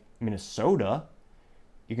you're like Minnesota,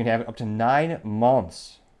 you can have it up to 9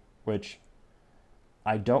 months, which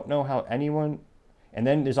I don't know how anyone, and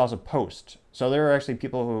then there's also post. So there are actually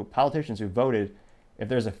politicians who voted, if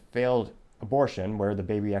there's a failed abortion where the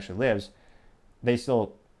baby actually lives, they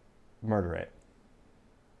still murder it.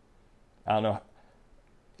 I don't know.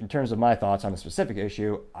 In terms of my thoughts on the specific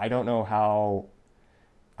issue, I don't know how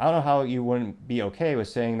you wouldn't be okay with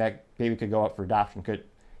saying that baby could go up for adoption.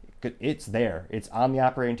 It's there. It's on the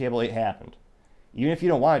operating table. It happened. Even if you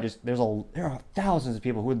don't want it, there are thousands of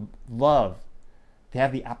people who would love to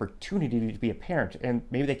have the opportunity to be a parent, and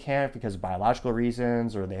maybe they can't because of biological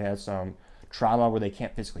reasons, or they had some trauma where they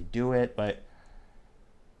can't physically do it. But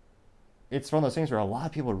it's one of those things where a lot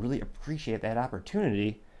of people really appreciate that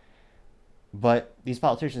opportunity, but these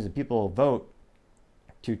politicians and people vote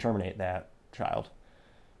to terminate that child.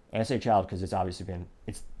 And I say child because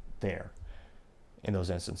it's there in those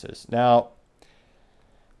instances. Now,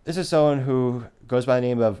 this is someone who goes by the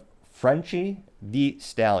name of Frenchie the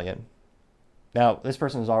Stallion. Now, this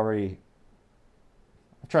person is already,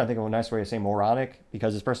 I'm trying to think of a nice way to say moronic,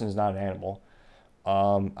 because this person is not an animal.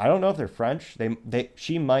 I don't know if they're French.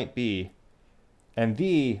 She might be. And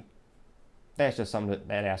that's just something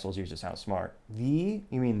that assholes use to sound smart. You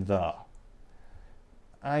mean the.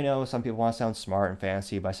 I know some people want to sound smart and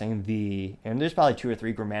fancy by saying the, and there's probably 2 or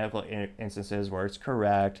 3 grammatical instances where it's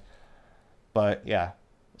correct. But yeah,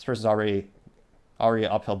 this person's already an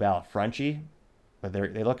uphill battle. Frenchie, but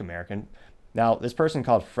they look American. Now, this person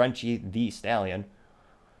called Frenchie the Stallion,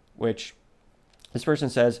 which this person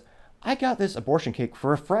says, I got this abortion cake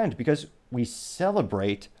for a friend because we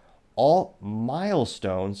celebrate all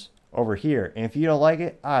milestones over here. And if you don't like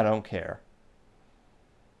it, I don't care.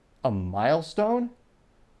 A milestone?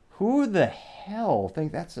 Who the hell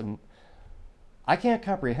think that's I can't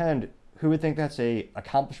comprehend who would think that's a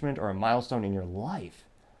accomplishment or a milestone in your life.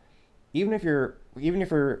 Even if your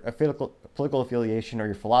political affiliation or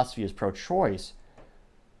your philosophy is pro-choice,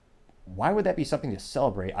 why would that be something to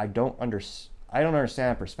celebrate? I don't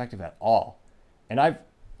understand that perspective at all. And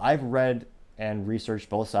I've read and researched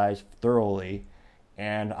both sides thoroughly,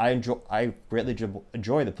 and I greatly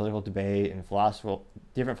enjoy the political debate and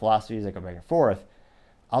different philosophies that go back and forth.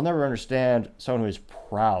 I'll never understand someone who is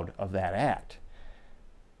proud of that act.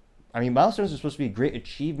 I mean, milestones are supposed to be great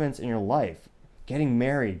achievements in your life. Getting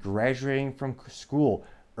married, graduating from school,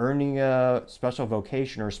 earning a special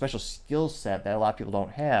vocation or a special skill set that a lot of people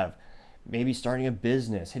don't have. Maybe starting a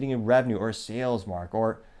business, hitting a revenue or a sales mark,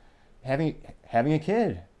 or having a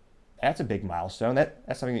kid. That's a big milestone.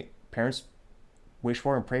 That's something parents wish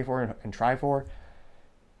for and pray for and try for.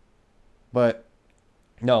 But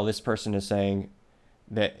no, this person is saying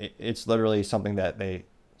that it's literally something that they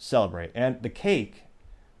celebrate. And the cake,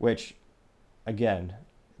 which, again,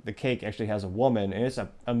 the cake actually has a woman, and it's a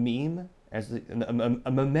meme,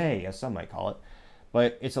 a meme, as some might call it.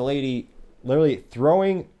 But it's a lady literally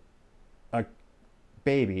throwing a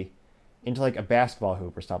baby into like a basketball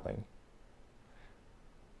hoop or something.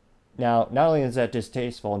 Now, not only is that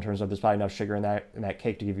distasteful in terms of there's probably enough sugar in that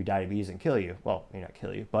cake to give you diabetes and kill you. Well, maybe not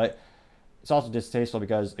kill you, but it's also distasteful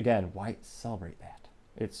because, again, why celebrate that?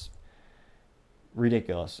 It's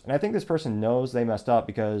ridiculous. And I think this person knows they messed up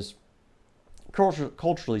because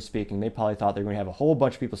culturally speaking, they probably thought they were going to have a whole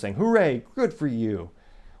bunch of people saying, hooray, good for you,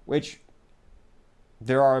 which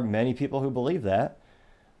there are many people who believe that,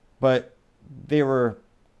 but they were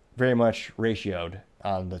very much ratioed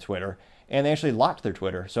on the Twitter, and they actually locked their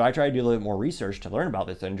Twitter. So I tried to do a little bit more research to learn about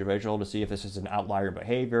this individual to see if this is an outlier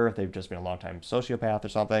behavior, if they've just been a long-time sociopath or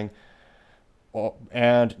something.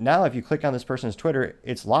 And now if you click on this person's Twitter,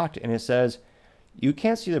 it's locked, and it says you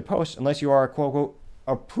can't see the post unless you are a quote-unquote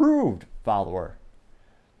approved follower,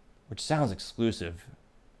 which sounds exclusive.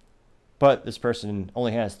 But this person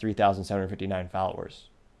only has 3,759 followers.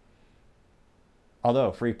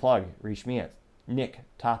 Although, free plug, reach me at Nick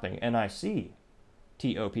Topping,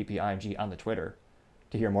 NICTOPPING on the Twitter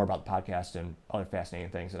to hear more about the podcast and other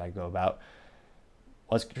fascinating things that I go about.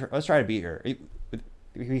 Let's try to be here.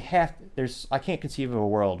 I can't conceive of a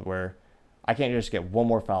world where I can't just get one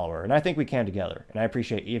more follower, and I think we can together. And I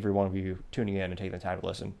appreciate every one of you tuning in and taking the time to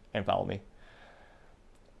listen and follow me.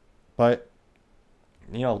 But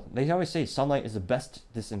they always say sunlight is the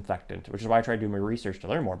best disinfectant, which is why I tried to do my research to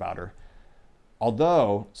learn more about her.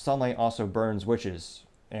 Although sunlight also burns witches,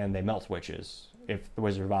 and they melt witches, if the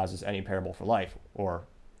Wizard of Oz is any parable for life or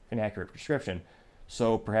an accurate prescription.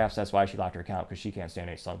 So perhaps that's why she locked her account, because she can't stand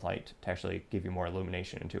any sunlight to actually give you more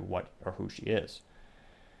illumination into what or who she is.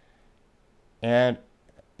 And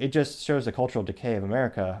it just shows the cultural decay of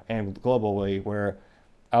America and globally, where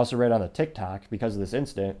I also read on the TikTok, because of this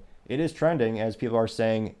incident, it is trending as people are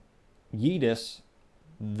saying, yeetus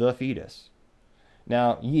the fetus.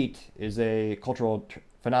 Now, yeet is a cultural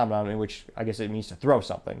phenomenon in which I guess it means to throw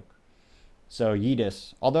something. So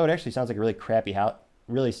yeetus, although it actually sounds like a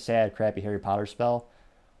really sad, crappy Harry Potter spell,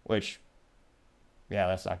 which, yeah,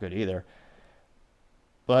 that's not good either.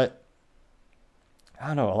 But, I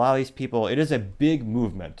don't know, a lot of these people, it is a big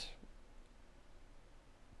movement.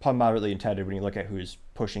 Pun moderately intended when you look at who's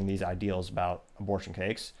pushing these ideals about abortion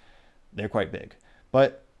cakes. They're quite big.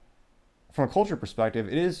 But from a culture perspective,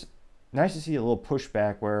 it is nice to see a little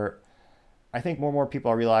pushback where I think more and more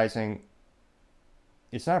people are realizing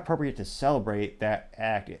it's not appropriate to celebrate that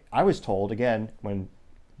act. I was told, again, when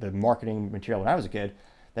the marketing material when I was a kid,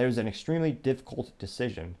 that it was an extremely difficult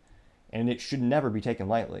decision and it should never be taken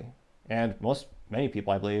lightly. And many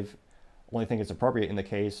people, I believe, only think it's appropriate in the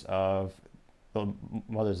case of the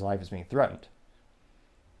mother's life is being threatened.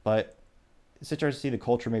 But it's starting to see the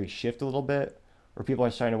culture maybe shift a little bit, where people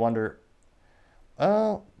are starting to wonder,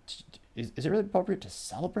 oh, is it really appropriate to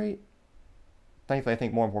celebrate? Thankfully, I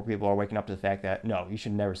think more and more people are waking up to the fact that, no, you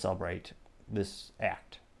should never celebrate this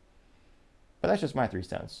act. But that's just my 3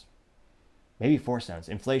 cents. Maybe 4 cents.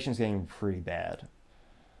 Inflation's getting pretty bad.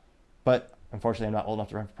 But unfortunately, I'm not old enough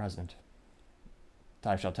to run for president.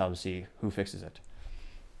 Time shall tell to see who fixes it.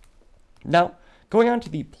 Now, going on to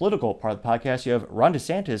the political part of the podcast, you have Ron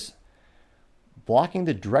DeSantis blocking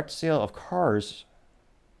the direct sale of cars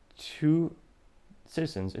to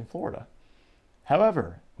citizens in Florida.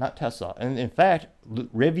 However, not Tesla. And in fact,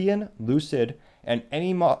 Rivian, Lucid, and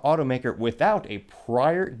any automaker without a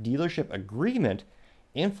prior dealership agreement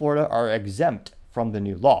in Florida are exempt from the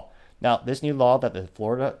new law. Now, this new law that the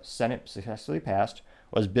Florida Senate successfully passed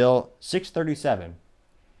was Bill 637,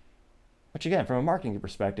 which again, from a marketing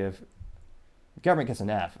perspective, the government gets an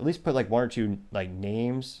F. At least put like 1 or 2 like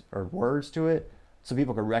names or words to it so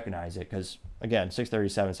people can recognize it, because again,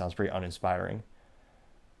 637 sounds pretty uninspiring.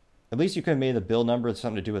 At least you could have made the bill number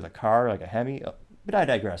something to do with a car, like a Hemi. But I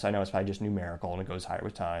digress. I know it's probably just numerical and it goes higher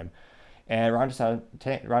with time. And Ron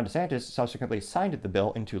DeSantis subsequently signed the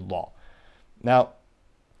bill into law. Now,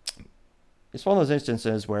 it's one of those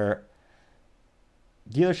instances where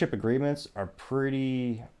dealership agreements are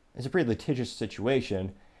it's a pretty litigious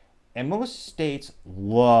situation. And most states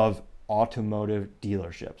love automotive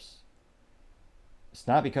dealerships. It's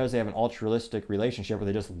not because they have an altruistic relationship where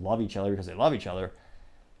they just love each other because they love each other.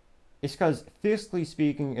 It's because, fiscally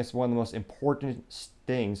speaking, it's one of the most important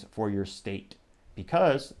things for your state.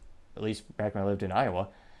 Because, at least back when I lived in Iowa,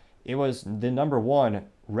 it was the number 1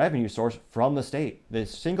 revenue source from the state. The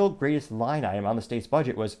single greatest line item on the state's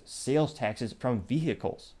budget was sales taxes from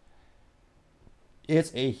vehicles.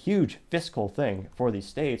 It's a huge fiscal thing for these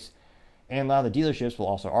states. And a lot of the dealerships will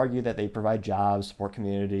also argue that they provide jobs, support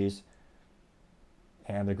communities,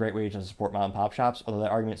 and they're a great way to support mom and pop shops. Although that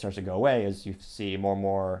argument starts to go away as you see more and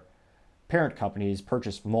more parent companies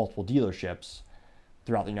purchase multiple dealerships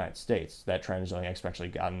throughout the United States. That trend has only especially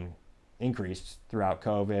gotten increased throughout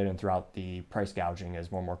COVID and throughout the price gouging as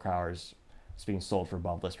more and more cars is being sold for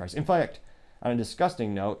above list price. In fact, on a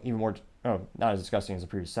disgusting note, not as disgusting as the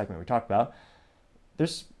previous segment we talked about,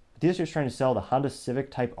 there's dealerships trying to sell the Honda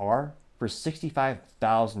Civic Type R for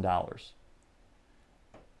 $65,000.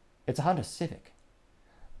 It's a Honda Civic.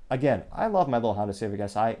 Again, I love my little Honda Civic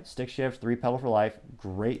SI, stick shift, 3-pedal for life,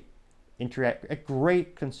 great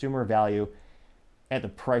consumer value at the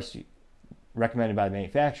price recommended by the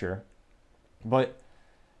manufacturer. But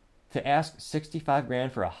to ask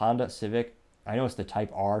 $65,000 for a Honda Civic, I know it's the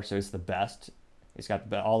Type R, so it's the best. It's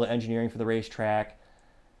got all the engineering for the racetrack.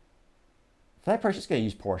 For that price, just get a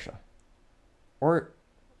used Porsche. Or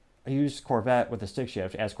a used Corvette with a stick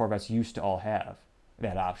shift, as Corvettes used to all have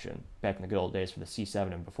that option back in the good old days for the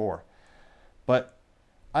C7 and before. But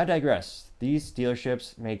I digress. These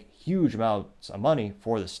dealerships make huge amounts of money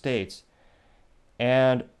for the states,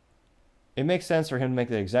 and it makes sense for him to make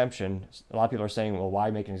the exemption. A lot of people are saying, well,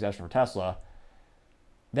 why make an exemption for Tesla?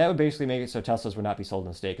 That would basically make it so Teslas would not be sold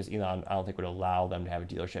in the state, because Elon, I don't think, would allow them to have a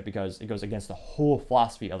dealership, because it goes against the whole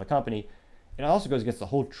philosophy of the company, and it also goes against the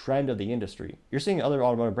whole trend of the industry. You're seeing other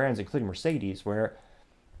automotive brands, including Mercedes, where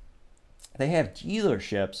they have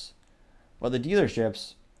dealerships, but the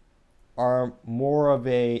dealerships are more of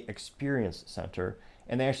a experience center,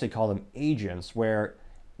 and they actually call them agents, where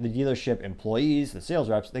the dealership employees, the sales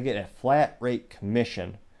reps, they get a flat rate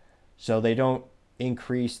commission, so they don't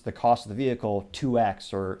increase the cost of the vehicle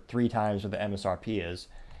 2x or 3 times what the MSRP is,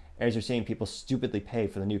 as you're seeing people stupidly pay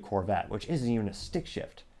for the new Corvette, which isn't even a stick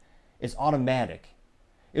shift. It's automatic.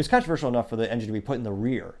 It was controversial enough for the engine to be put in the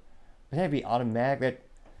rear, but it had to be automatic.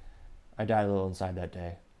 I died a little inside that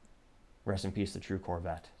day. Rest in peace, the true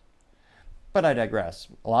Corvette. But I digress.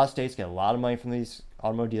 A lot of states get a lot of money from these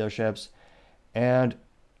automotive dealerships, and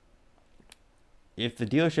if the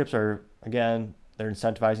dealerships are, again, they're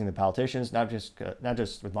incentivizing the politicians, not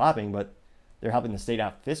just with lobbying, but they're helping the state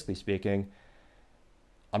out fiscally speaking.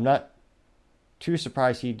 I'm not too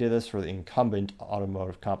surprised he did this for the incumbent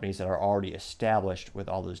automotive companies that are already established with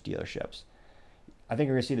all those dealerships. I think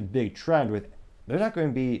you're going to see the big trend with, there's not going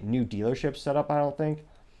to be new dealerships set up, I don't think.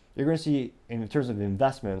 You're going to see, in terms of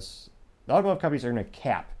investments, the automotive companies are going to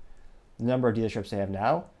cap the number of dealerships they have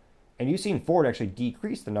now. And you've seen Ford actually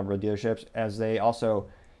decrease the number of dealerships as they also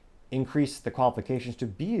increase the qualifications to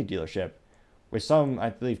be a dealership, with some,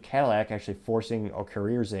 I believe, Cadillac actually forcing or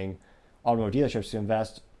coercing automobile dealerships to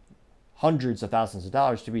invest hundreds of thousands of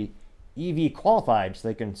dollars to be EV qualified so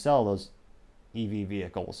they can sell those EV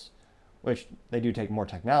vehicles, which they do take more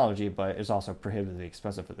technology, but it's also prohibitively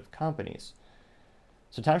expensive for the companies.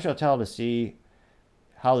 So time shall tell to see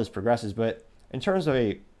how this progresses, but in terms of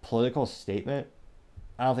a political statement,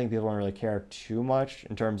 I don't think people don't really care too much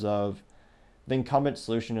in terms of the incumbent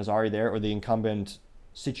solution is already there, or the incumbent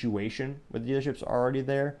situation with dealerships are already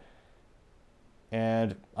there.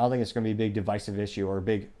 And I don't think it's going to be a big divisive issue or a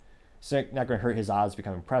big, it's not going to hurt his odds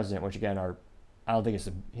becoming president, which again are, I don't think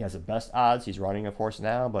he has the best odds. He's running, of course,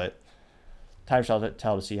 now, but time shall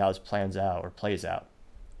tell to see how this plans out or plays out.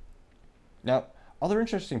 Now, other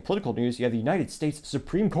interesting political news, you have the United States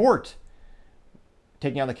Supreme Court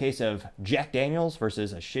taking on the case of Jack Daniels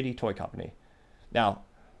versus a shitty toy company. Now,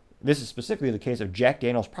 this is specifically the case of Jack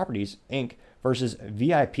Daniels Properties, Inc. versus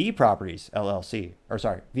VIP Properties, LLC. Or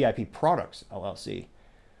sorry, VIP Products, LLC.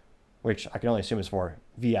 Which I can only assume is for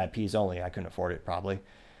VIPs only. I couldn't afford it, probably.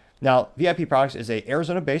 Now, VIP Products is a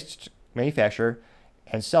Arizona-based manufacturer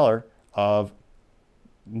and seller of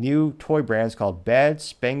new toy brands called Bad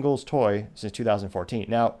Spangles Toy since 2014.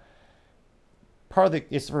 Now,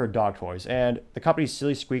 it's for dog toys, and the company's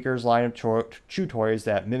Silly Squeakers line of chew toys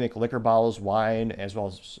that mimic liquor bottles, wine, as well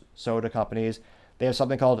as soda companies. They have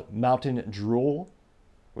something called Mountain Drool,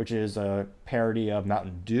 which is a parody of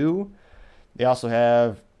Mountain Dew. They also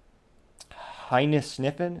have Heine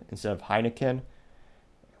Sniffin instead of Heineken,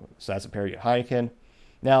 so that's a parody of Heineken.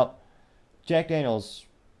 Now, Jack Daniels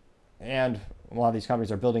and a lot of these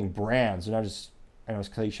companies are building brands. They're not just, I know it's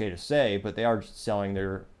cliche to say, but they are selling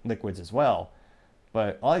their liquids as well.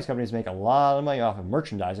 But all these companies make a lot of money off of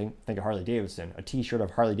merchandising. Think of Harley Davidson. A t-shirt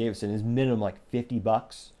of Harley Davidson is minimum like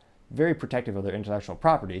 $50. Very protective of their intellectual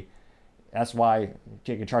property. That's why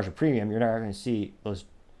you can charge a premium. You're not going to see those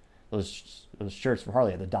shirts from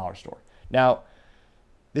Harley at the dollar store. Now,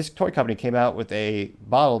 this toy company came out with a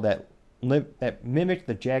bottle that mimicked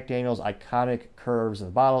the Jack Daniels iconic curves of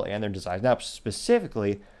the bottle and their designs. Now,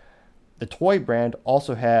 specifically, the toy brand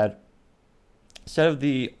also had, instead of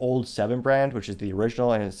the Old 7 brand, which is the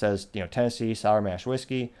original, and it says, Tennessee Sour Mash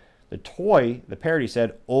Whiskey, the parody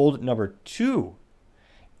said Old Number 2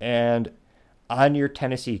 and On Your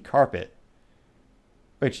Tennessee Carpet,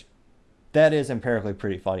 which that is empirically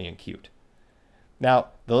pretty funny and cute. Now,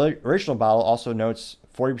 the original bottle also notes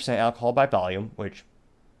 40% alcohol by volume, which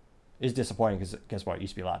is disappointing because guess what? It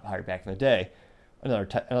used to be a lot higher back in the day.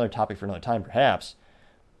 Another topic for another time, perhaps.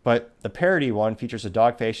 But the parody one features a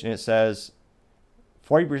dog face, and it says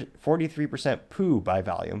 43% poo by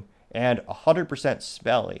volume and 100%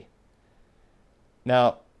 smelly.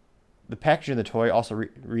 Now, the packaging of the toy also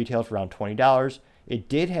retailed for around $20. It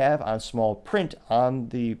did have on small print on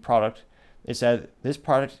the product, it said, this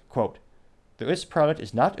product, quote, this product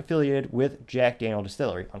is not affiliated with Jack Daniel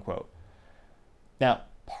Distillery, unquote. Now,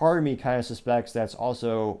 part of me kind of suspects that's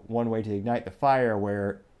also one way to ignite the fire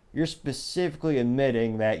where you're specifically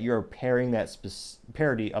admitting that you're pairing that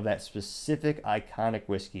parody of that specific iconic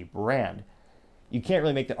whiskey brand. You can't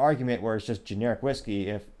really make the argument where it's just generic whiskey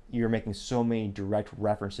if you're making so many direct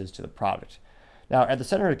references to the product. Now, at the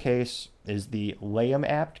center of the case is the Lanham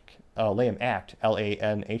Act, Lanham,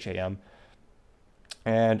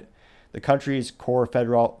 and the country's core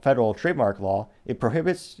federal trademark law. It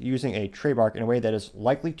prohibits using a trademark in a way that is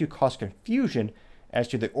likely to cause confusion as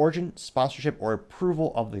to the origin, sponsorship, or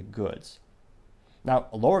approval of the goods. Now,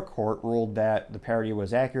 a lower court ruled that the parody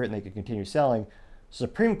was accurate and they could continue selling.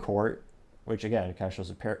 Supreme Court, which again kind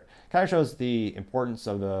of shows the importance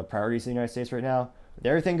of the priorities in the United States right now. With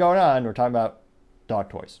everything going on, we're talking about dog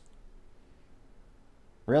toys.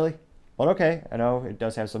 Really? But okay, I know it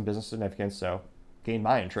does have some business significance, so gained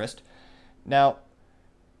my interest. Now,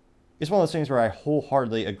 it's one of those things where I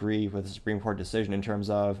wholeheartedly agree with the Supreme Court decision in terms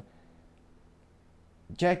of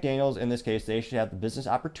Jack Daniels, in this case, they should have the business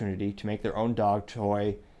opportunity to make their own dog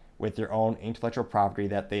toy with their own intellectual property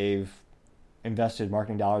that they've invested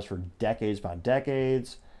marketing dollars for decades upon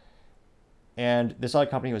decades. And this other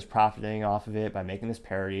company was profiting off of it by making this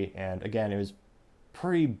parody. And again, it was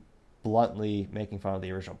pretty bluntly making fun of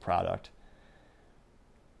the original product.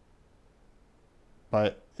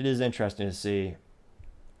 But it is interesting to see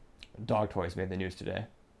dog toys made the news today.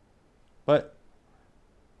 But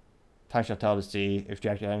time shall tell to see if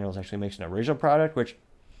Jack Daniels actually makes an original product, which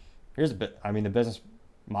here's a bit, I mean, the business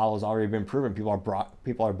model has already been proven. People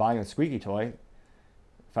are buying the squeaky toy.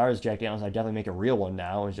 If I was Jack Daniels, I'd definitely make a real one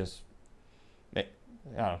now. It's just, I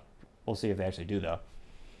don't know, We'll see if they actually do, though.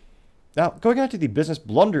 Now, going on to the business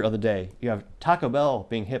blunder of the day, you have Taco Bell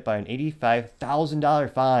being hit by an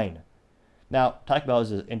 $85,000 fine. Now, Taco Bell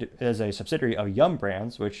is a subsidiary of Yum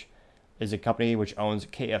Brands, which is a company which owns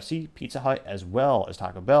KFC, Pizza Hut, as well as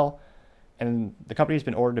Taco Bell. And the company has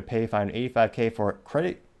been ordered to pay a fine of $85,000 for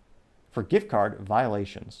credit for gift card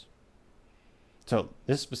violations. So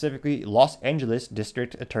this specifically, Los Angeles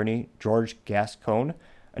District Attorney George Gascon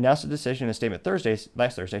announced a decision in a statement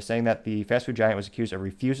last Thursday, saying that the fast food giant was accused of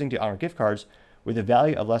refusing to honor gift cards with a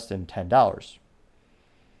value of less than $10.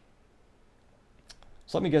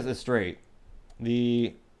 So let me get this straight.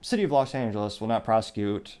 The city of Los Angeles will not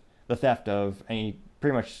prosecute the theft of any,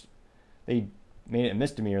 pretty much, they made it a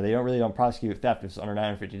misdemeanor. They don't prosecute theft if it's under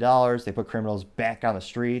 $950. They put criminals back on the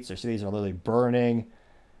streets. Their cities are literally burning.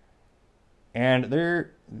 And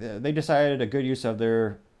they decided a good use of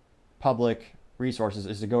their public resources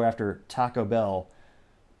is to go after Taco Bell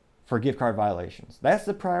for gift card violations. That's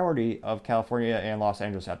the priority of California and Los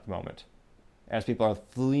Angeles at the moment, as people are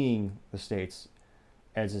fleeing the states,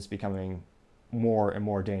 as it's becoming more and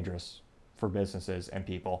more dangerous for businesses and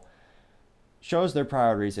people. Shows their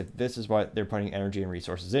priorities if this is what they're putting energy and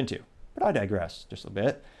resources into. But I digress just a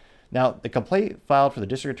bit. Now, the complaint filed for the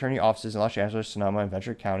district attorney offices in Los Angeles, Sonoma, and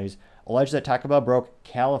Ventura counties alleged that Taco Bell broke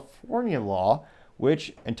California law,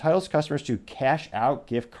 which entitles customers to cash out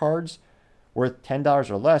gift cards worth $10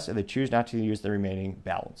 or less if they choose not to use the remaining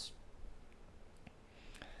balance.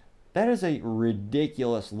 That is a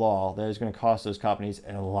ridiculous law that is going to cost those companies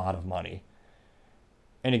a lot of money.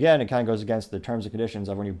 And again, it kind of goes against the terms and conditions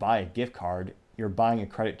of when you buy a gift card, you're buying a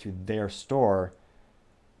credit to their store.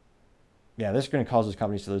 Yeah, this is going to cause those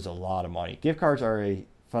companies to lose a lot of money. Gift cards are a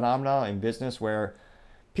phenomenon in business where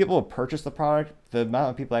people will purchase the product. The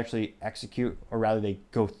amount of people actually execute, or rather they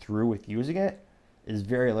go through with using it, is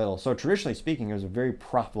very little. So traditionally speaking, it was a very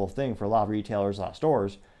profitable thing for a lot of retailers, a lot of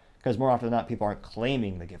stores, because more often than not, people aren't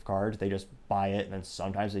claiming the gift card. They just buy it, and then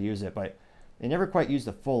sometimes they use it. But they never quite use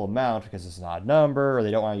the full amount because it's an odd number, or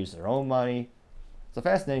they don't want to use their own money. It's a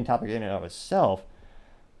fascinating topic in and of itself.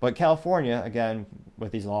 But California, again,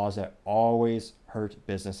 with these laws that always hurt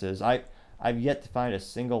businesses, I've yet to find a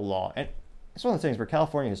single law. And it's one of the things where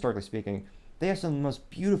California, historically speaking, they have some of the most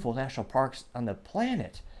beautiful national parks on the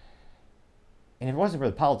planet. And if it wasn't for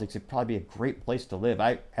the politics, it'd probably be a great place to live.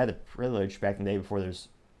 I had the privilege back in the day before there's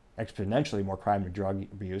exponentially more crime and drug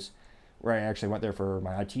abuse, where I actually went there for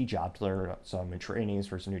my IT job to learn some trainings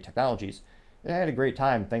for some new technologies. And I had a great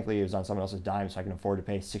time. Thankfully, it was on someone else's dime, so I can afford to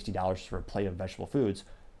pay $60 for a plate of vegetable foods.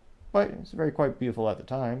 But it's very quite beautiful at the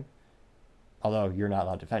time. Although you're not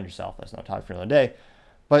allowed to defend yourself. That's not a topic for another day.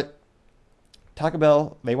 But Taco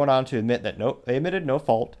Bell, they went on to admit that they admitted no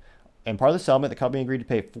fault. And part of the settlement, the company agreed to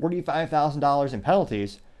pay $45,000 in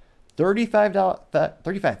penalties,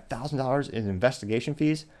 $35,000 in investigation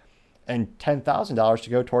fees, and $10,000 to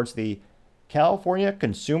go towards the California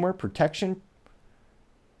Consumer Protection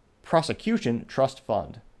Prosecution Trust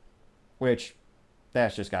Fund, which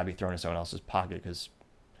that's just got to be thrown in someone else's pocket, because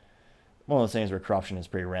one of those things where corruption is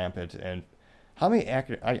pretty rampant. And how many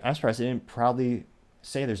I'm surprised they didn't proudly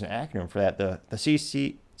say there's an acronym for that. The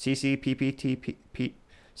CCPPTF,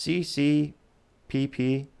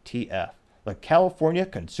 the California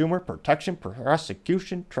Consumer Protection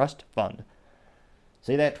Prosecution Trust Fund.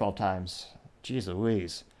 Say that 12 times. Jeez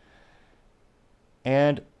Louise.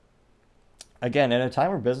 And again, at a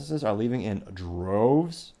time where businesses are leaving in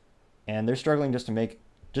droves and they're struggling just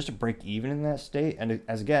to break even in that state, and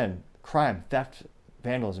as again, crime, theft,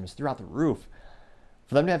 vandalism is throughout the roof,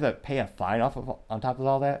 for them to have to pay a fine on top of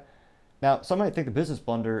all that. Now, some might think the business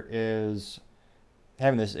blunder is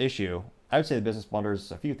having this issue. I would say the business blunder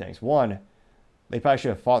is a few things. One, they probably should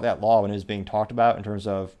have fought that law when it was being talked about in terms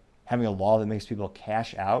of having a law that makes people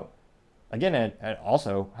cash out. Again, and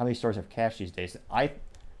also, how many stores have cash these days? In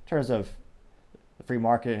terms of the free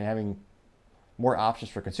market and having more options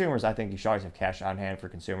for consumers, I think you should always have cash on hand for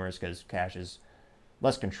consumers, because cash is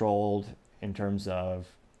less controlled in terms of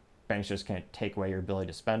banks just can't take away your ability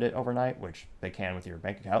to spend it overnight, which they can with your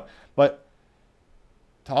bank account. But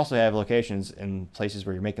to also have locations in places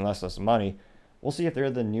where you're making less money, we'll see if they're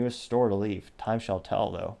the newest store to leave. Time shall tell,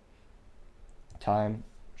 though. Time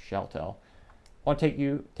shall tell. I want to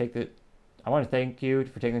thank you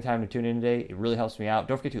for taking the time to tune in today. It really helps me out.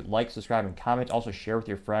 Don't forget to like, subscribe, and comment. Also share with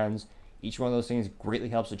your friends. Each one of those things greatly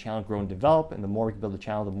helps the channel grow and develop. And the more we can build the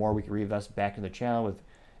channel, the more we can reinvest back in the channel with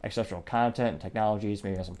exceptional content and technologies.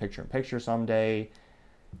 Maybe some picture-in-picture someday.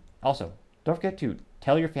 Also, don't forget to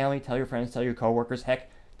tell your family, tell your friends, tell your coworkers. Heck,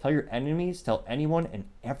 tell your enemies, tell anyone and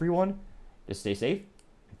everyone to stay safe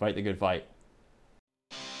and fight the good fight.